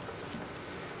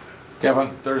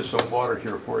 Kevin, there's some water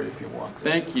here for you if you want.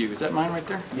 Thank you. Is that mine right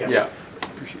there? Yeah.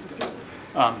 Appreciate that.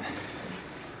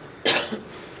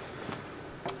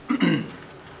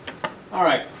 All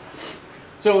right.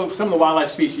 So some of the wildlife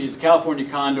species, the California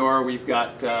condor, we've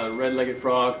got red-legged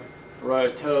frog,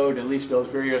 arroyo toad, and leaf-billed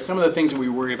vireo. Some of the things that we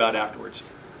worry about afterwards.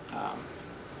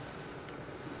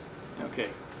 Okay,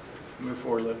 move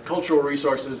forward. Cultural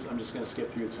resources. I'm just going to skip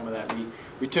through some of that.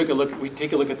 We take a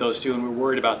look at those too, and we're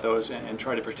worried about those and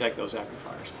try to protect those after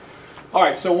fires. All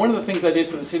right. So one of the things I did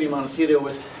for the city of Montecito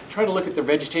was try to look at their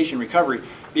vegetation recovery,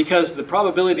 because the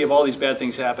probability of all these bad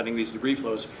things happening, these debris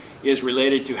flows, is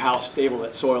related to how stable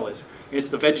that soil is. It's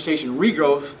the vegetation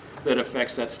regrowth that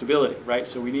affects that stability, right?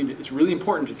 So it's really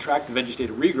important to track the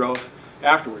vegetative regrowth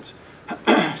afterwards,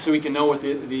 so we can know what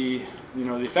the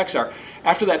effects are.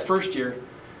 After that first year,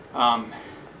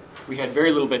 we had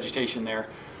very little vegetation there.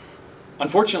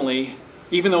 Unfortunately,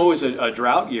 even though it was a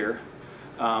drought year,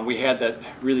 we had that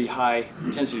really high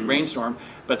intensity rainstorm,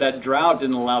 but that drought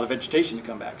didn't allow the vegetation to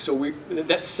come back. So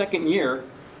that second year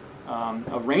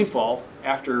of rainfall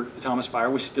after the Thomas fire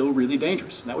was still really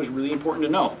dangerous, and that was really important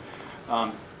to know.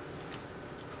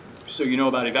 So you know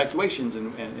about evacuations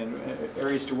and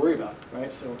areas to worry about,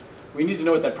 right? So we need to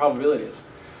know what that probability is.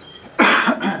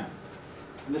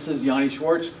 This is Yanni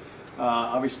Schwartz,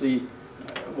 obviously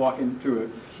walking through a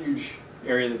huge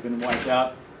area that's been wiped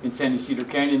out in San Ysidro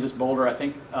Canyon. This boulder, I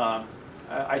think,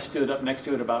 I stood up next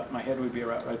to it, about my head would be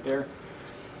right there.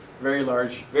 Very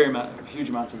large, huge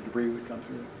amounts of debris would come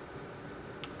through.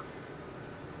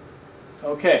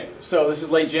 Okay, so this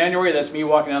is late January. That's me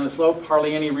walking down the slope.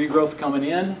 Hardly any regrowth coming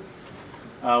in.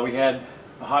 We had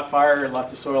a hot fire,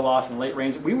 lots of soil loss, and late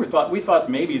rains. We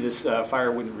thought maybe this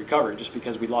fire wouldn't recover just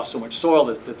because we lost so much soil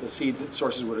that the seeds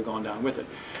sources would have gone down with it.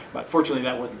 But fortunately,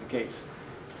 that wasn't the case.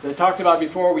 As I talked about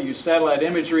before, we use satellite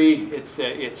imagery. The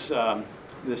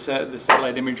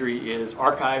satellite imagery is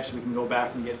archived, so we can go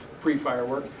back and get pre-fire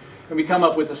work. And we come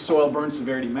up with a soil burn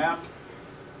severity map.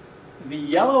 The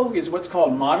yellow is what's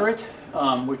called moderate,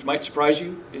 which might surprise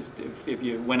you if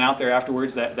you went out there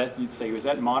afterwards. That you'd say, was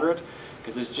that moderate?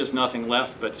 Because there's just nothing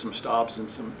left but some stobs and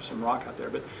some rock out there.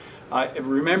 But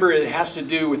remember, it has to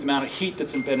do with the amount of heat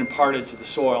that's been imparted to the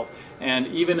soil. And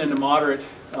even in the moderate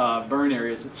burn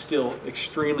areas, it's still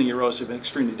extremely erosive and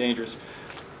extremely dangerous.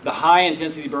 The high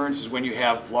intensity burns is when you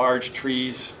have large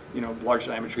trees, large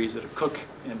diameter trees that cook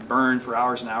and burn for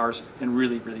hours and hours and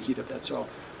really, really heat up that soil.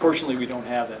 Fortunately, we don't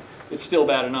have that. It's still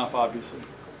bad enough, obviously.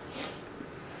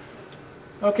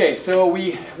 Okay, so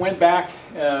we went back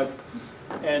and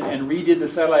redid the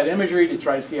satellite imagery to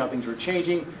try to see how things were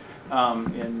changing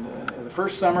in the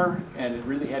first summer, and it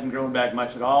really hadn't grown back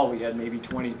much at all. We had maybe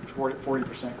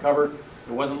 40% cover.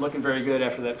 It wasn't looking very good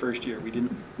after that first year.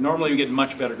 Normally we get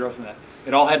much better growth than that.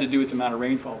 It all had to do with the amount of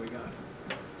rainfall we got.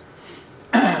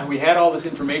 We had all this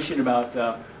information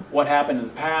about what happened in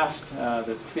the past that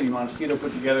the city of Montecito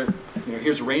put together.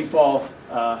 Here's rainfall,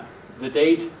 the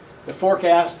date, the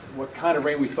forecast, what kind of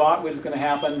rain we thought was going to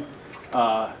happen,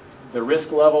 the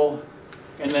risk level,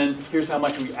 and then here's how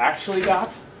much we actually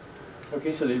got.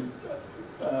 Okay, so they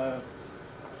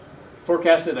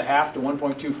forecasted a half to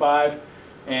 1.25,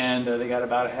 and they got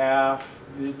about a half.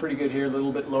 They did pretty good here, a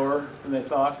little bit lower than they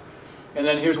thought. And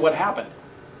then here's what happened.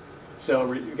 So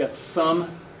we got some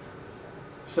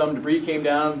debris came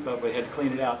down, but we had to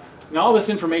clean it out. Now all this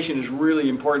information is really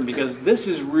important because this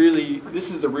is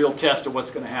the real test of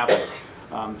what's going to happen.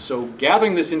 So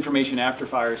gathering this information after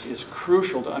fires is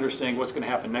crucial to understanding what's going to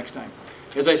happen next time.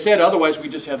 As I said, otherwise we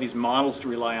just have these models to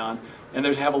rely on, and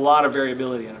they have a lot of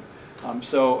variability in them.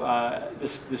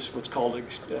 This what's called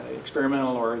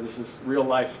experimental, or this is real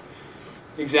life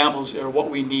examples, are what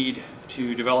we need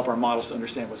to develop our models to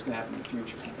understand what's going to happen in the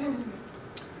future.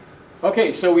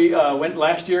 Okay, so we went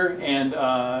last year and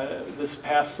this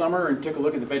past summer and took a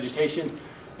look at the vegetation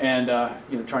and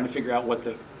trying to figure out what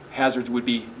the hazards would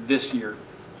be this year.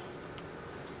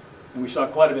 And we saw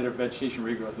quite a bit of vegetation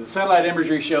regrowth. The satellite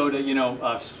imagery showed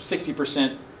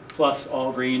 60% plus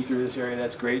all green through this area.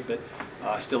 That's great, but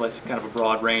still that's kind of a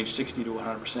broad range, 60 to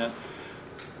 100%.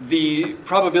 The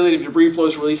probability of debris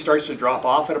flows really starts to drop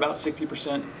off at about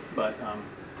 60%, but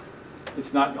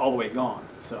it's not all the way gone.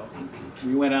 So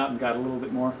we went out and got a little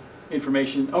bit more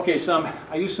information. Okay,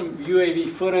 I used some UAV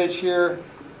footage here.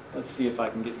 Let's see if I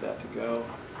can get that to go.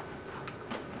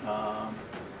 I'm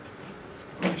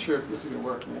not sure if this is going to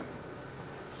work. Yeah.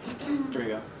 There you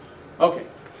go. Okay.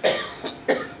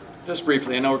 Just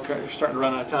briefly, I know we're starting to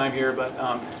run out of time here,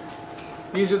 but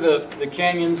these are the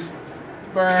canyons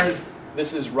burned.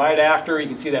 This is right after. You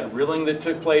can see that rilling that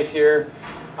took place here.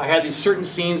 I had these certain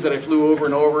scenes that I flew over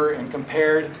and over and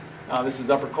compared. This is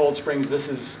Upper Cold Springs. This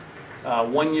is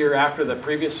 1 year after the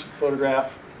previous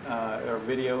photograph or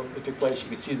video that took place. You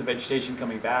can see the vegetation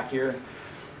coming back here.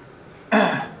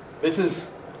 This is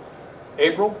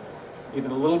April.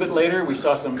 Even a little bit later, we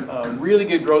saw some really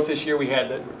good growth this year. We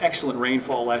had excellent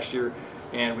rainfall last year,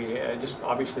 and we had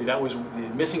obviously that was the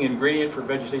missing ingredient for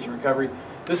vegetation recovery.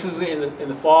 This is in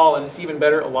the fall, and it's even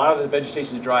better. A lot of the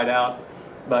vegetation is dried out,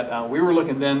 but we were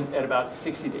looking then at about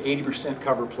 60 to 80%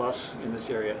 cover plus in this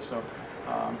area. So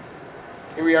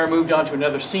here we are, moved on to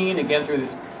another scene again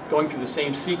going through the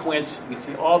same sequence. You can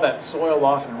see all that soil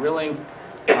loss and rilling.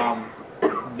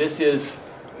 This is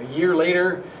a year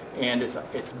later. And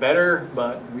it's better,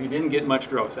 but we didn't get much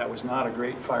growth. That was not a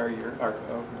great fire year or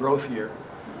growth year.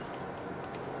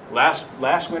 Last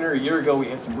winter, a year ago, we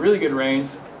had some really good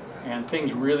rains, and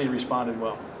things really responded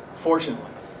well. Fortunately,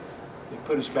 it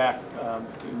put us back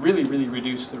to really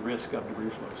reduce the risk of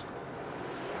debris flows.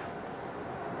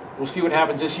 We'll see what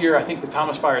happens this year. I think the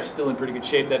Thomas fire is still in pretty good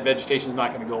shape. That vegetation is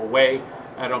not going to go away.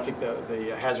 I don't think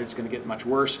the hazard is going to get much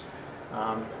worse.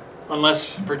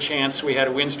 Unless, perchance, we had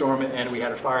a windstorm and we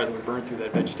had a fire that would burn through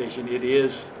that vegetation. It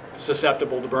is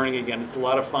susceptible to burning again. It's a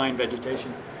lot of fine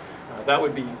vegetation. That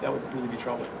would really be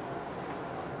trouble.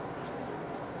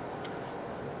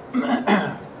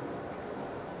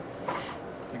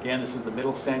 Again, this is the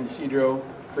Middle San Ysidro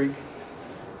Creek.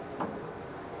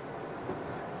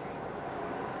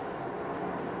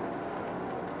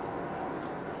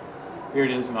 Here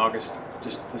it is in August,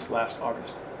 just this last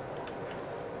August.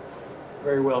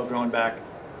 Very well grown back.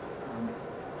 And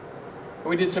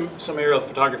we did some aerial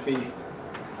photography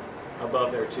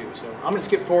above there too. So I'm going to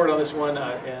skip forward on this one,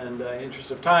 and in the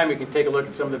interest of time, we can take a look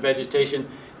at some of the vegetation.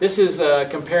 This is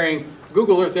comparing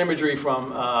Google Earth imagery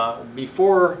from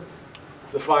before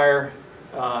the fire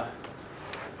on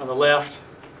the left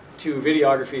to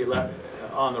videography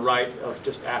on the right of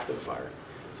just after the fire.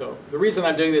 So the reason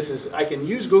I'm doing this is I can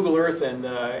use Google Earth and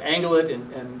angle it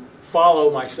and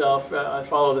follow myself,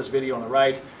 follow this video on the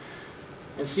right,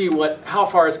 and see how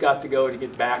far it's got to go to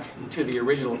get back to the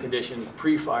original condition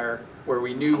pre-fire, where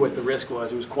we knew what the risk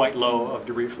was. It was quite low of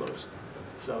debris flows.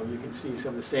 So you can see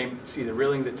some of the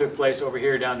rilling that took place over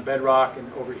here down to bedrock, and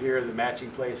over here the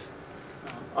matching place.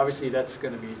 Obviously that's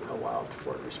going to be a while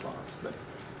before it responds. But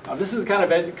this is kind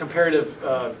of comparative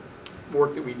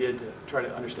work that we did to try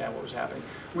to understand what was happening.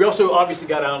 We also obviously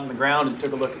got out on the ground and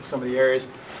took a look at some of the areas.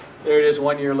 There it is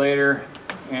 1 year later,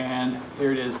 and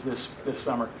here it is this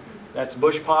summer. That's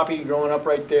bush poppy growing up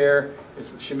right there.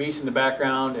 There's chamise in the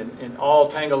background, and all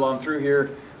tangled on through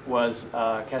here was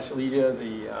Cassilia,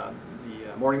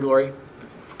 the morning glory,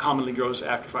 commonly grows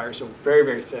after fire, so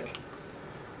very thick.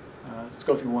 Let's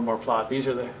go through one more plot. These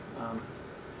are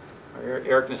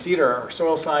Eric Nacita, our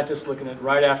soil scientist, looking at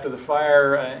right after the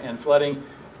fire and flooding,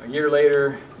 a year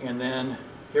later, and then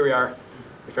here we are.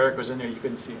 If Eric was in there, you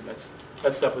couldn't see him. That's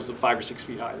that stuff was 5 or 6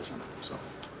 feet high this summer. So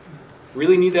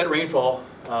really need that rainfall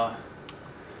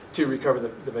to recover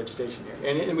the vegetation here.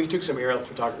 And we took some aerial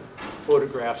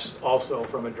photographs also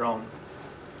from a drone.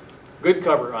 Good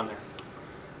cover on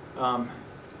there.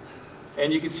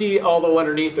 And you can see, although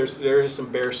underneath there is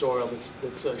some bare soil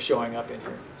that's showing up in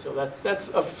here. So that's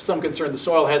of some concern. The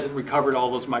soil hasn't recovered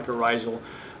all those mycorrhizal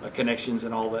connections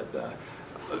and all that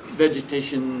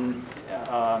vegetation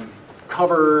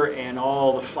cover and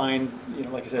all the fine,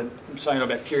 like I said,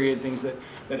 cyanobacteria and things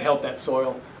that help that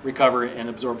soil recover and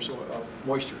absorb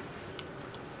moisture.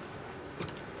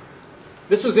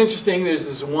 This was interesting. There's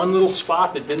this one little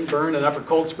spot that didn't burn in Upper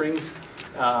Cold Springs.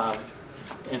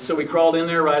 And so we crawled in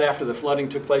there right after the flooding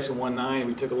took place in 19.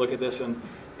 We took a look at this and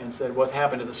said, what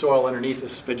happened to the soil underneath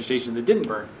this vegetation that didn't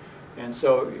burn? And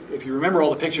so if you remember all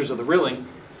the pictures of the rilling,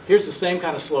 here's the same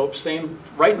kind of slope,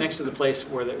 right next to the place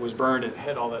where it was burned and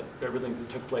had all that rilling that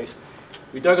took place.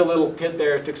 We dug a little pit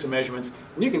there, took some measurements,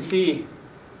 and you can see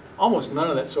almost none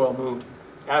of that soil moved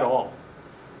at all.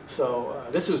 So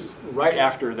this was right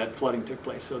after that flooding took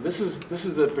place. So this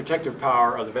is the protective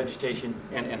power of the vegetation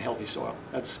and healthy soil.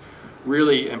 That's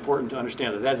really important to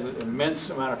understand that is an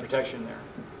immense amount of protection there.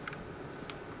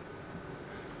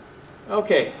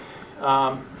 Okay,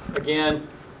 again,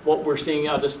 what we're seeing,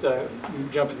 I'll just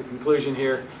jump to the conclusion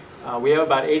here. We have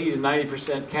about 80 to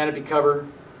 90% canopy cover,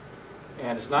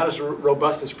 and it's not as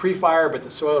robust as pre-fire, but the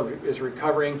soil is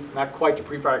recovering, not quite to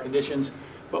pre-fire conditions,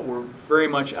 but we're very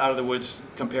much out of the woods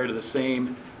compared to the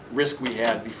same risk we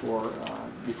had before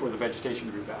the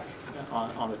vegetation grew back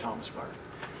on the Thomas fire.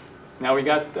 Now we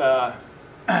got,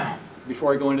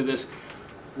 before I go into this,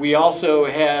 we also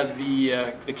had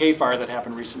the cave fire that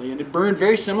happened recently, and it burned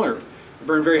very similar. It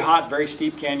burned very hot, very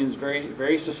steep canyons,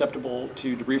 very susceptible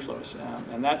to debris flows.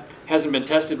 And that hasn't been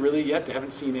tested really yet. I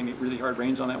haven't seen any really hard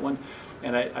rains on that one.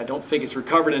 And I don't think it's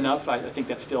recovered enough. I think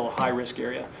that's still a high risk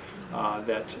area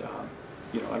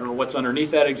I don't know what's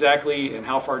underneath that exactly and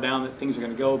how far down that things are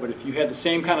going to go, but if you had the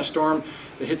same kind of storm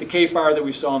that hit the cave fire that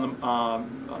we saw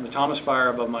on the Thomas fire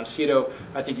above Montecito,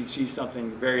 I think you'd see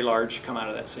something very large come out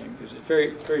of that same, because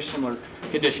it's very similar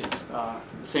conditions,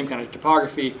 same kind of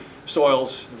topography,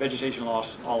 soils, vegetation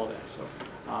loss, all of that. So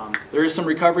there is some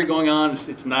recovery going on.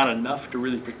 It's not enough to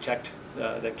really protect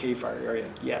that cave fire area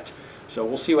yet. So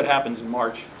we'll see what happens in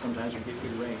March. Sometimes we get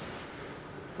good rain.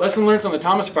 Lesson learned on the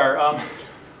Thomas fire.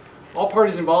 All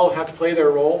parties involved have to play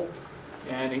their role,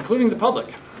 and including the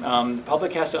public. The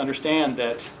public has to understand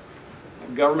that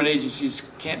government agencies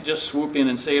can't just swoop in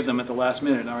and save them at the last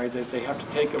minute. All right, they have to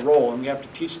take a role, and we have to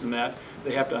teach them that.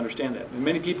 They have to understand that. And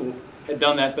many people had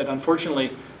done that, but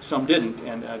unfortunately, some didn't,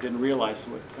 and didn't realize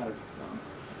what kind of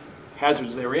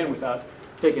hazards they were in without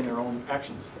taking their own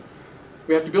actions.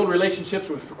 We have to build relationships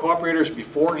with the cooperators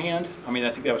beforehand. I mean,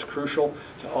 I think that was crucial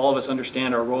to all of us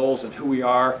understand our roles and who we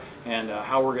are and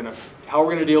how we're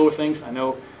gonna deal with things. I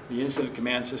know the incident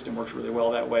command system works really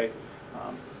well that way.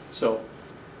 So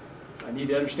I need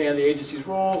to understand the agency's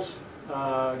roles.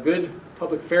 Good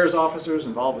public affairs officers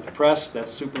involved with the press.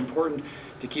 That's super important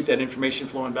to keep that information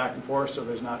flowing back and forth so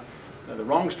there's not the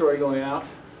wrong story going out.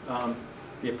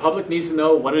 The public needs to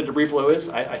know what a debris flow is.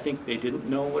 I think they didn't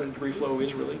know what a debris flow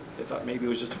is really. They thought maybe it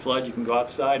was just a flood. You can go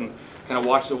outside and kind of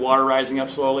watch the water rising up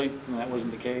slowly, and that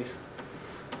wasn't the case.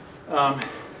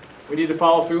 We need to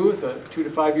follow through with 2 to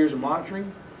 5 years of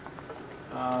monitoring.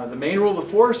 The main role of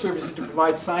the Forest Service is to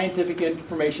provide scientific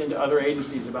information to other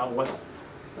agencies about what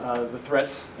the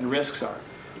threats and risks are.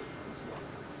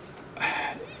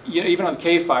 Even on the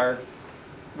cave fire,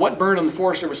 what burned on the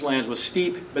Forest Service lands was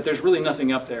steep, but there's really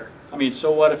nothing up there. I mean,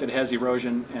 so what if it has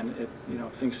erosion and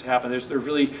things happen? It's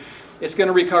going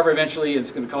to recover eventually.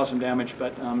 It's going to cause some damage,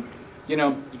 but you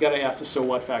got to ask the so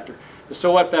what factor. The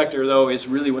so what factor, though, is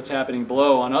really what's happening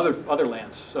below on other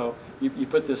lands. So you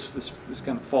put this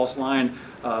kind of false line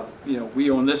of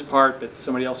we own this part, but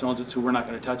somebody else owns it, so we're not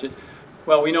going to touch it.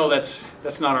 Well, we know that's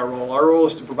not our role. Our role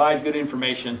is to provide good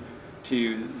information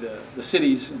to the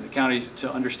cities and the counties to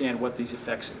understand what these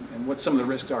effects and what some of the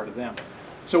risks are to them.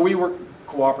 So we work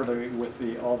cooperatively with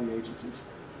all the agencies.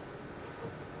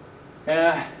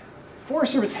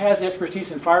 Forest Service has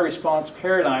expertise in fire response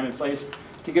paradigm in place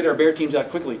to get our BAER teams out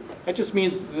quickly. That just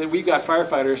means that we've got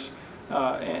firefighters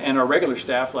and our regular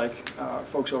staff, like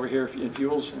folks over here in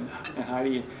Fuels and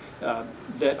Heidi,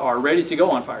 that are ready to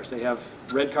go on fires. They have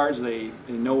red cards, they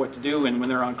know what to do, and when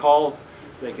they're on call,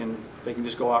 they can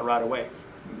just go out right away.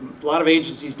 A lot of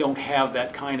agencies don't have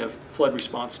that kind of flood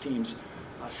response teams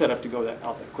set up to go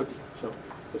out that quickly. So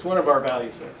it's one of our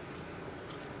values there.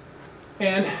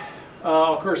 And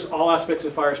of course, all aspects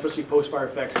of fire, especially post-fire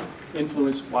effects,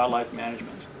 influence wildlife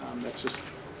management. That's just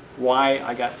why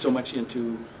I got so much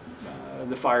into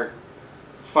the fire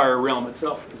realm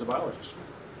itself as a biologist.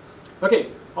 Okay,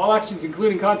 all actions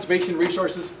including conservation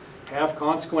resources have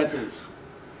consequences.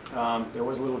 There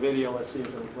was a little video, let's see if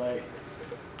it'll play.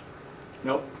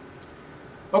 Nope.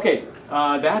 Okay,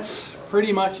 that's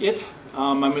pretty much it.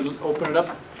 I'm going to open it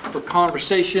up for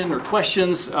conversation or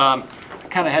questions. I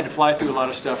kind of had to fly through a lot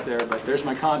of stuff there, but there's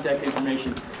my contact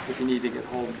information if you need to get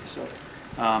hold of me. So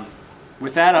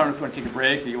with that, I don't know if you want to take a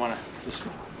break or you want to just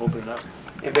open it up.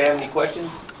 Anybody have any questions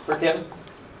for Kevin?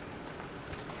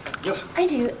 Yes. I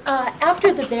do.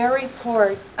 After the BAER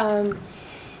report,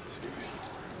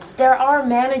 there are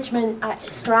management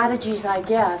strategies, I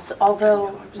guess, although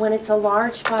when it's a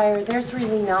large fire, there's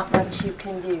really not much you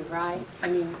can do, right? I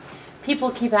mean, people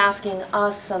keep asking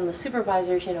us, the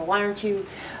supervisors, you know, why aren't you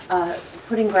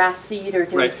putting grass seed or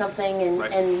doing something?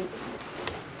 And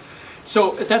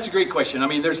so that's a great question. I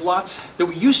mean, there's lots that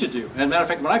we used to do. And as a matter of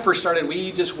fact, when I first started,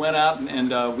 we just went out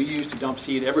and we used to dump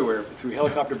seed everywhere through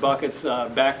helicopter buckets.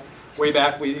 Way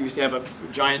back, we used to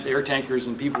have giant air tankers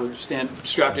and people would stand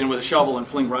strapped in with a shovel and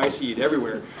fling rye seed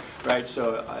everywhere, right?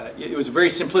 So it was a very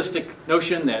simplistic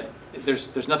notion that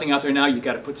there's nothing out there now, you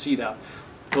got to put seed out.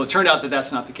 Well, it turned out that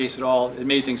that's not the case at all. It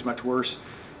made things much worse.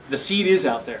 The seed is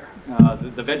out there.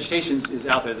 The vegetation is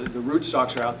out there. The root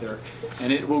stalks are out there,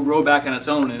 and it will grow back on its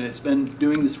own. And it's been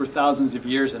doing this for thousands of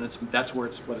years, and that's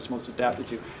what it's most adapted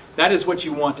to. That is what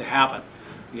you want to happen.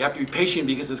 You have to be patient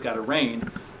because it's got to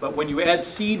rain. But when you add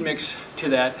seed mix to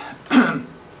that,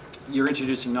 you're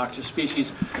introducing noxious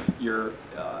species. You're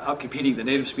outcompeting the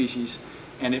native species,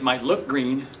 and it might look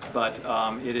green, but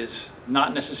it is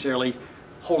not necessarily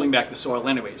holding back the soil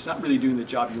anyway. It's not really doing the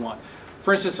job you want.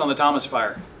 For instance, on the Thomas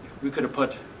fire, we could have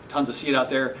put tons of seed out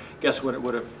there. Guess what it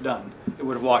would have done? It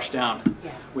would have washed down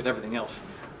with everything else.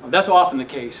 That's often the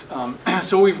case.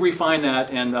 So we've refined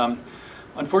that, and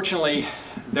unfortunately,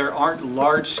 there aren't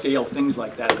large-scale things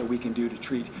like that we can do to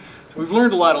treat. So we've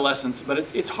learned a lot of lessons, but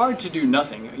it's hard to do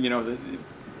nothing. You know,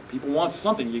 people want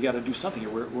something. You got to do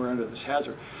something. We're under this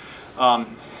hazard.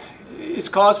 It's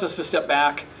caused us to step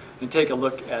back and take a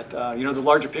look at you know, the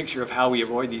larger picture of how we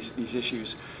avoid these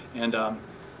issues. And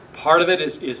part of it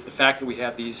is the fact that we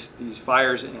have these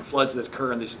fires and floods that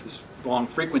occur in this long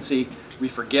frequency. We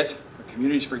forget, our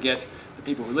communities forget, the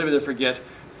people who live there forget,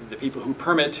 the people who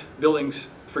permit buildings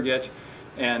forget,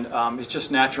 and it's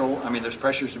just natural. I mean, there's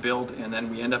pressures to build, and then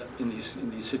we end up in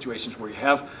these situations where you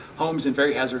have homes in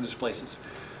very hazardous places.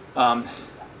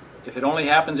 If it only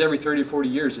happens every 30 or 40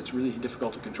 years, it's really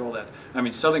difficult to control that. I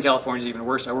mean, Southern California is even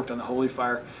worse. I worked on the Holy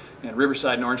Fire in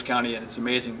Riverside in Orange County, and it's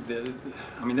amazing.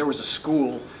 I mean, there was a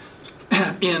school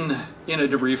in a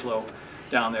debris flow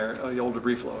down there, the old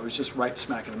debris flow. It was just right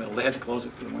smack in the middle. They had to close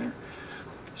it for the winter.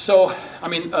 So, I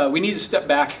mean, we need to step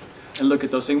back and look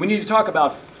at those things. We need to talk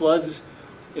about floods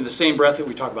in the same breath that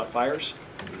we talk about fires,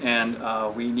 and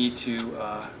we need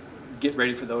to get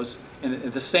ready for those. And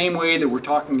in the same way that we're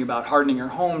talking about hardening our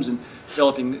homes and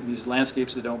developing these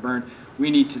landscapes that don't burn, we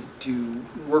need to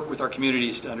work with our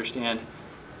communities to understand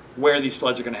where these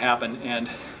floods are going to happen. And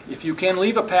if you can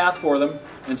leave a path for them,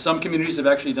 and some communities have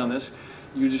actually done this,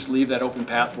 you just leave that open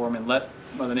path for them and let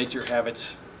Mother Nature have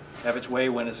its way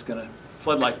when it's going to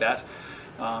flood like that.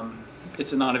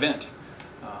 It's a non-event.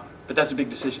 But that's a big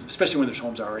decision, especially when there's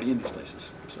homes already in these places.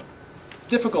 So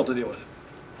difficult to deal with.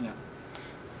 Yeah.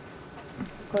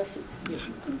 Question. Yes.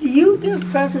 Do you give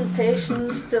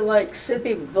presentations to like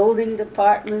city building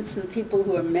departments and people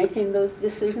who are making those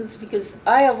decisions? Because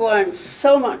I have learned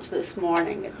so much this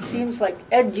morning. It seems like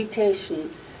education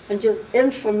and just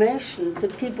information to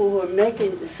people who are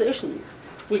making decisions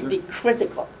would be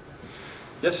critical.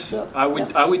 Yes, So, I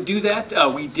would do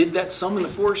that. We did that some in the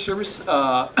Forest Service.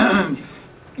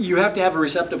 You have to have a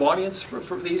receptive audience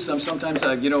for these. Sometimes,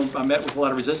 you know, I met with a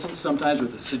lot of resistance. Sometimes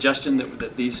with the suggestion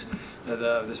that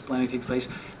this planning takes place.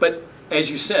 But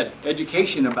as you said,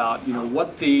 education about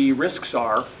what the risks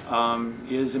are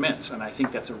is immense, and I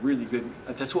think that's a really good.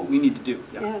 That's what we need to do.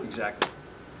 Yeah. Exactly.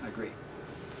 I agree.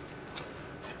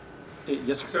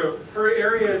 Yes, sir. So for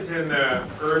areas in the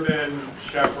urban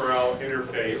chaparral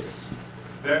interface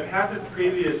that haven't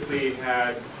previously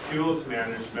had fuels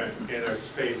management in a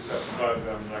space above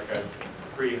them, like a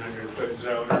 300-foot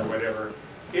zone or whatever,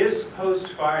 is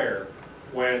post-fire,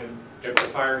 if the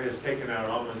fire has taken out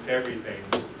almost everything,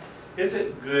 is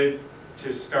it good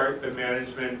to start the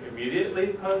management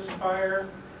immediately post-fire,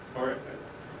 or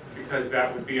because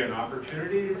that would be an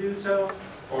opportunity to do so,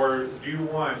 or do you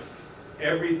want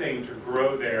everything to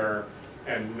grow there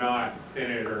and not thin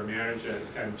it or manage it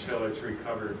until it's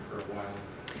recovered for a while?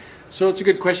 So it's a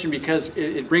good question because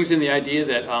it brings in the idea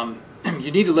that you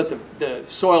need to let the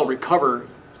soil recover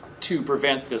to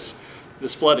prevent this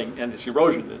flooding and this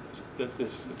erosion that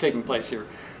is taking place here.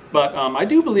 But I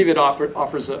do believe it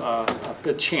offers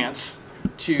a chance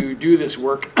to do this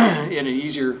work in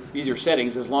easier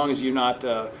settings, as long as you're not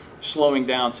slowing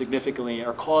down significantly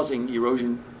or causing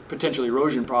potential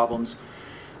erosion problems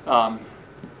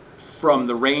from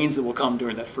the rains that will come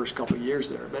during that first couple of years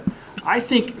there. But I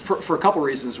think for a couple of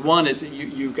reasons. One is that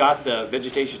you've got the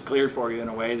vegetation cleared for you in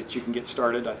a way that you can get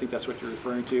started. I think that's what you're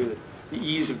referring to, the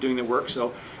ease of doing the work.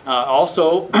 So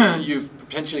also, you've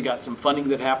potentially got some funding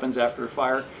that happens after a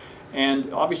fire.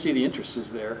 And obviously the interest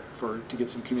is there to get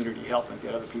some community help and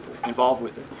get other people involved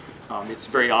with it. It's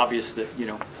very obvious that,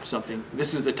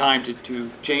 this is the time to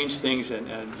change things, and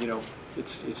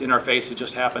it's in our face, it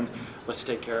just happened, let's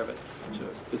take care of it. So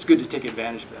it's good to take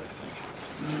advantage of that, I think.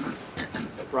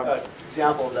 Robert?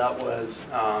 Example of that was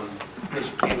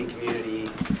Bishop Canyon community.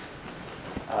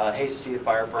 Hasty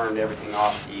fire burned everything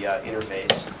off the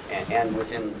interface, and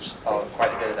within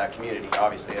quite a bit of that community,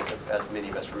 obviously, as many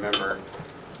of us remember.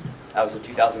 That was in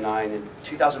 2009. In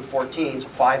 2014, so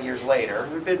 5 years later,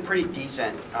 we've been pretty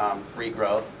decent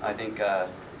regrowth. I think a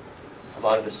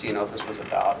lot of the ceanothus was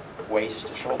about waist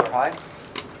to shoulder high.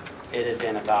 It had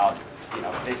been about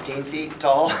 15 feet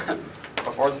tall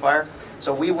before the fire.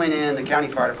 So we went in, the county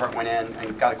fire department went in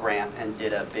and got a grant and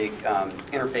did a big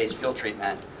interface field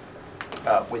treatment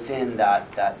within that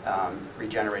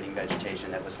regenerating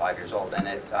vegetation that was 5 years old.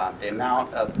 And the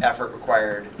amount of effort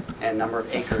required and number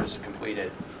of acres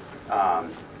completed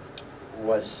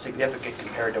was significant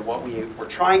compared to what we were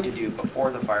trying to do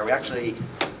before the fire. We actually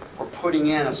were putting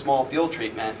in a small field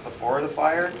treatment before the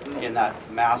fire in that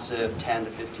massive 10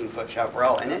 to 15 foot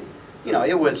chaparral, and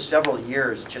it was several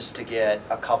years just to get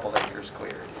a couple acres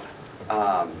cleared.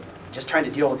 Just trying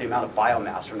to deal with the amount of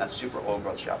biomass from that super old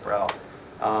growth chaparral.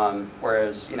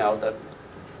 Whereas the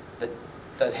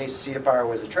Hasty Cedar fire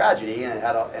was a tragedy, and it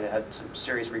had some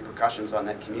serious repercussions on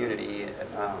that community.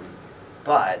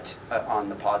 But on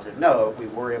the positive note, we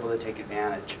were able to take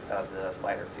advantage of the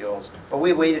lighter fuels. But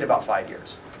we waited about 5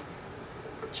 years,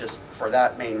 just for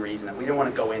that main reason, that we didn't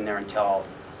want to go in there until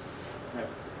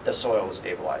the soil was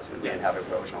stabilized and we didn't have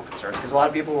erosional concerns. Because a lot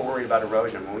of people were worried about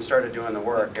erosion. When we started doing the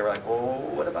work, they were like, well,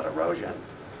 what about erosion?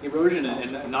 Erosion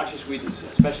and noxious weeds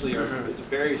especially it's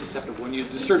very susceptible. When you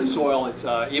disturb the soil, it's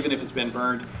even if it's been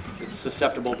burned, it's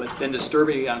susceptible, but then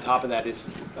disturbing it on top of that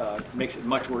makes it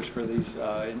much worse for these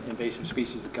invasive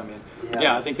species that come in.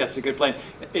 Yeah, I think that's a good plan.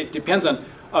 It depends on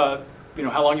how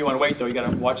long you want to wait, though. You got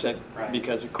to watch that,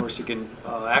 because of course you can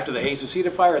after the Hasty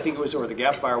Cedar fire, I think it was, or the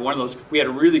Gap fire, one of those, we had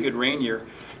a really good rain year.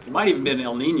 It might even been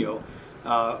El Nino,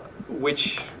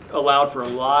 which allowed for a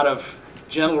lot of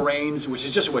gentle rains, which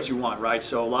is just what you want, right?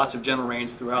 So lots of gentle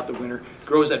rains throughout the winter,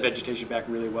 grows that vegetation back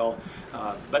really well.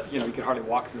 But you can hardly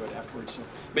walk through it afterwards. So.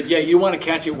 But yeah, you want to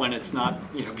catch it when it's not,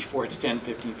 before it's 10,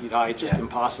 15 feet high. It's just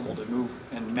impossible to move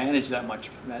and manage that much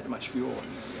fuel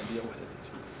and deal with it.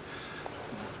 So.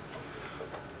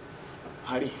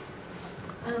 Heidi?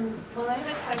 Well, I have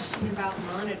a question about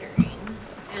monitoring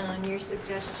and your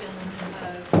suggestion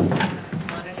of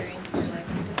monitoring for like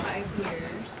up to 5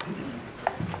 years.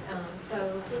 So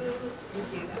who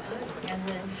would do that? And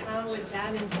then how would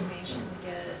that information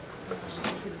get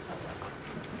to the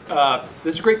public?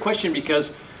 That's a great question,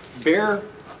 because BAER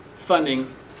funding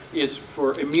is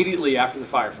for immediately after the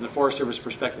fire, from the Forest Service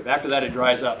perspective. After that, it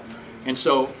dries up. And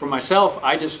so for myself,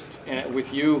 I just,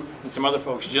 with you and some other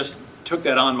folks, just took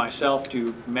that on myself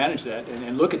to manage that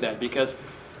and look at that, because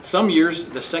some years,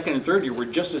 the second and third year, were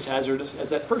just as hazardous as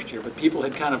that first year. But people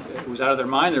had it was out of their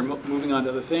mind. They're moving on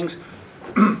to other things.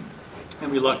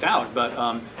 And we lucked out,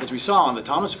 but as we saw on the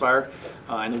Thomas fire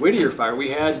and the Whittier fire, we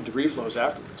had debris flows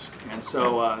afterwards. And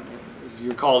so, as you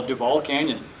recall, Duval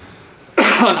Canyon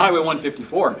on Highway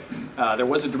 154, there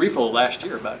was a debris flow last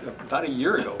year, about a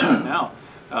year ago now.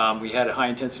 We had a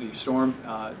high-intensity storm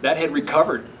that had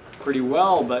recovered pretty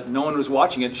well, but no one was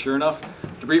watching it. Sure enough,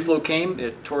 debris flow came,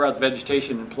 it tore out the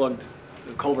vegetation and plugged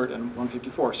the culvert on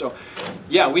 154. So,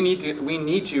 yeah, we need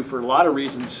to, for a lot of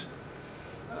reasons,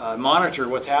 monitor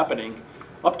what's happening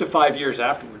up to 5 years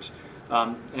afterwards.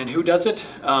 And who does it?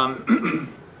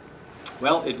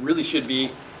 Well, it really should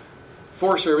be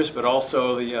Forest Service, but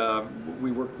also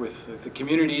we work with the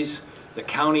communities, the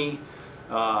county,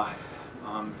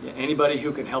 anybody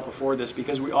who can help afford this,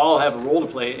 because we all have a role to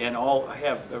play and all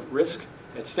have a risk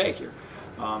at stake here.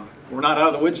 We're not out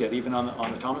of the woods yet, even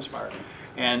on the Thomas fire.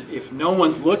 And if no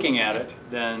one's looking at it,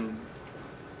 then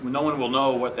no one will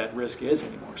know what that risk is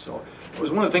anymore. So it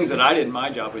was one of the things that I did in my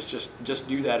job, was just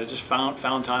do that. I just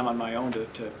found time on my own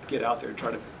to get out there and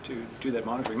try to do that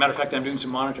monitoring. Matter of fact, I'm doing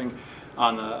some monitoring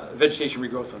on the vegetation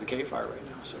regrowth on the K fire right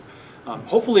now. So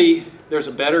Hopefully, there's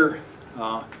a better,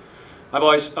 I've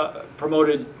always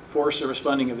promoted Forest Service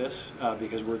funding of this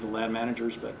because we're the land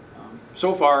managers, but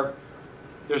so far,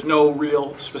 there's no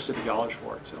real specific dollars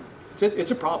for it, so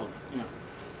it's a problem. Yeah.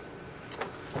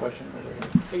 Question?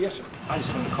 Hey, yes, sir. I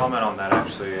just wanted to comment on that,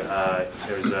 actually.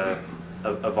 There's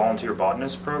a volunteer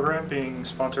botanist program being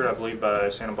sponsored, I believe, by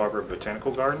Santa Barbara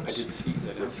Botanical Gardens. I did see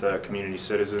that. With community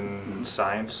citizen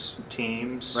science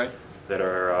teams Right. that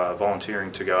are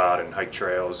volunteering to go out and hike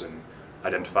trails and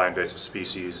identify invasive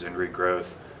species and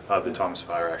regrowth of the Thomas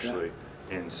Fire, actually,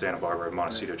 in Santa Barbara,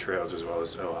 Montecito trails, as well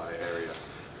as Ojai area.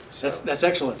 So, That's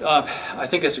excellent. I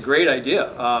think that's a great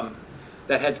idea.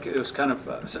 It was kind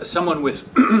of someone with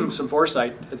some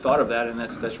foresight had thought of that, and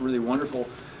that's really wonderful.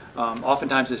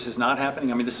 Oftentimes this is not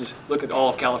happening. I mean, look at all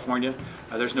of California.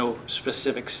 There's no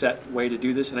specific set way to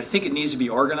do this, and I think it needs to be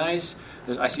organized.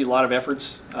 I see a lot of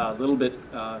efforts, a little bit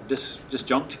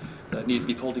disjunct, that need to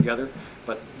be pulled together.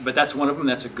 But that's one of them.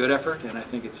 That's a good effort, and I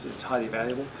think it's highly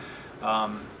valuable.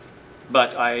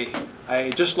 But I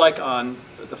just like on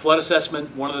the flood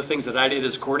assessment, one of the things that I did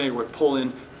as a coordinator would pull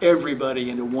in everybody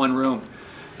into one room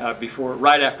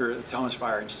right after the Thomas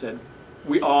Fire, and said,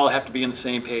 we all have to be on the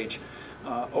same page.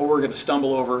 Or we're going to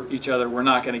stumble over each other. We're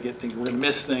not going to get things. We're going to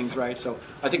miss things, right? So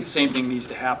I think the same thing needs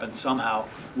to happen somehow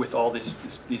with all these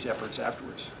efforts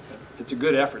afterwards. It's a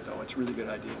good effort, though. It's a really good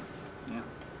idea. Yeah.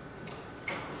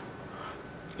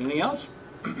 Anything else?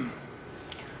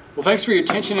 Well, thanks for your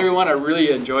attention, everyone. I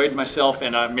really enjoyed myself,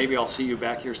 and maybe I'll see you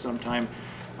back here sometime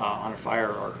on a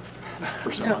fire or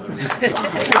for some other reason. So,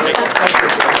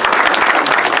 thank you.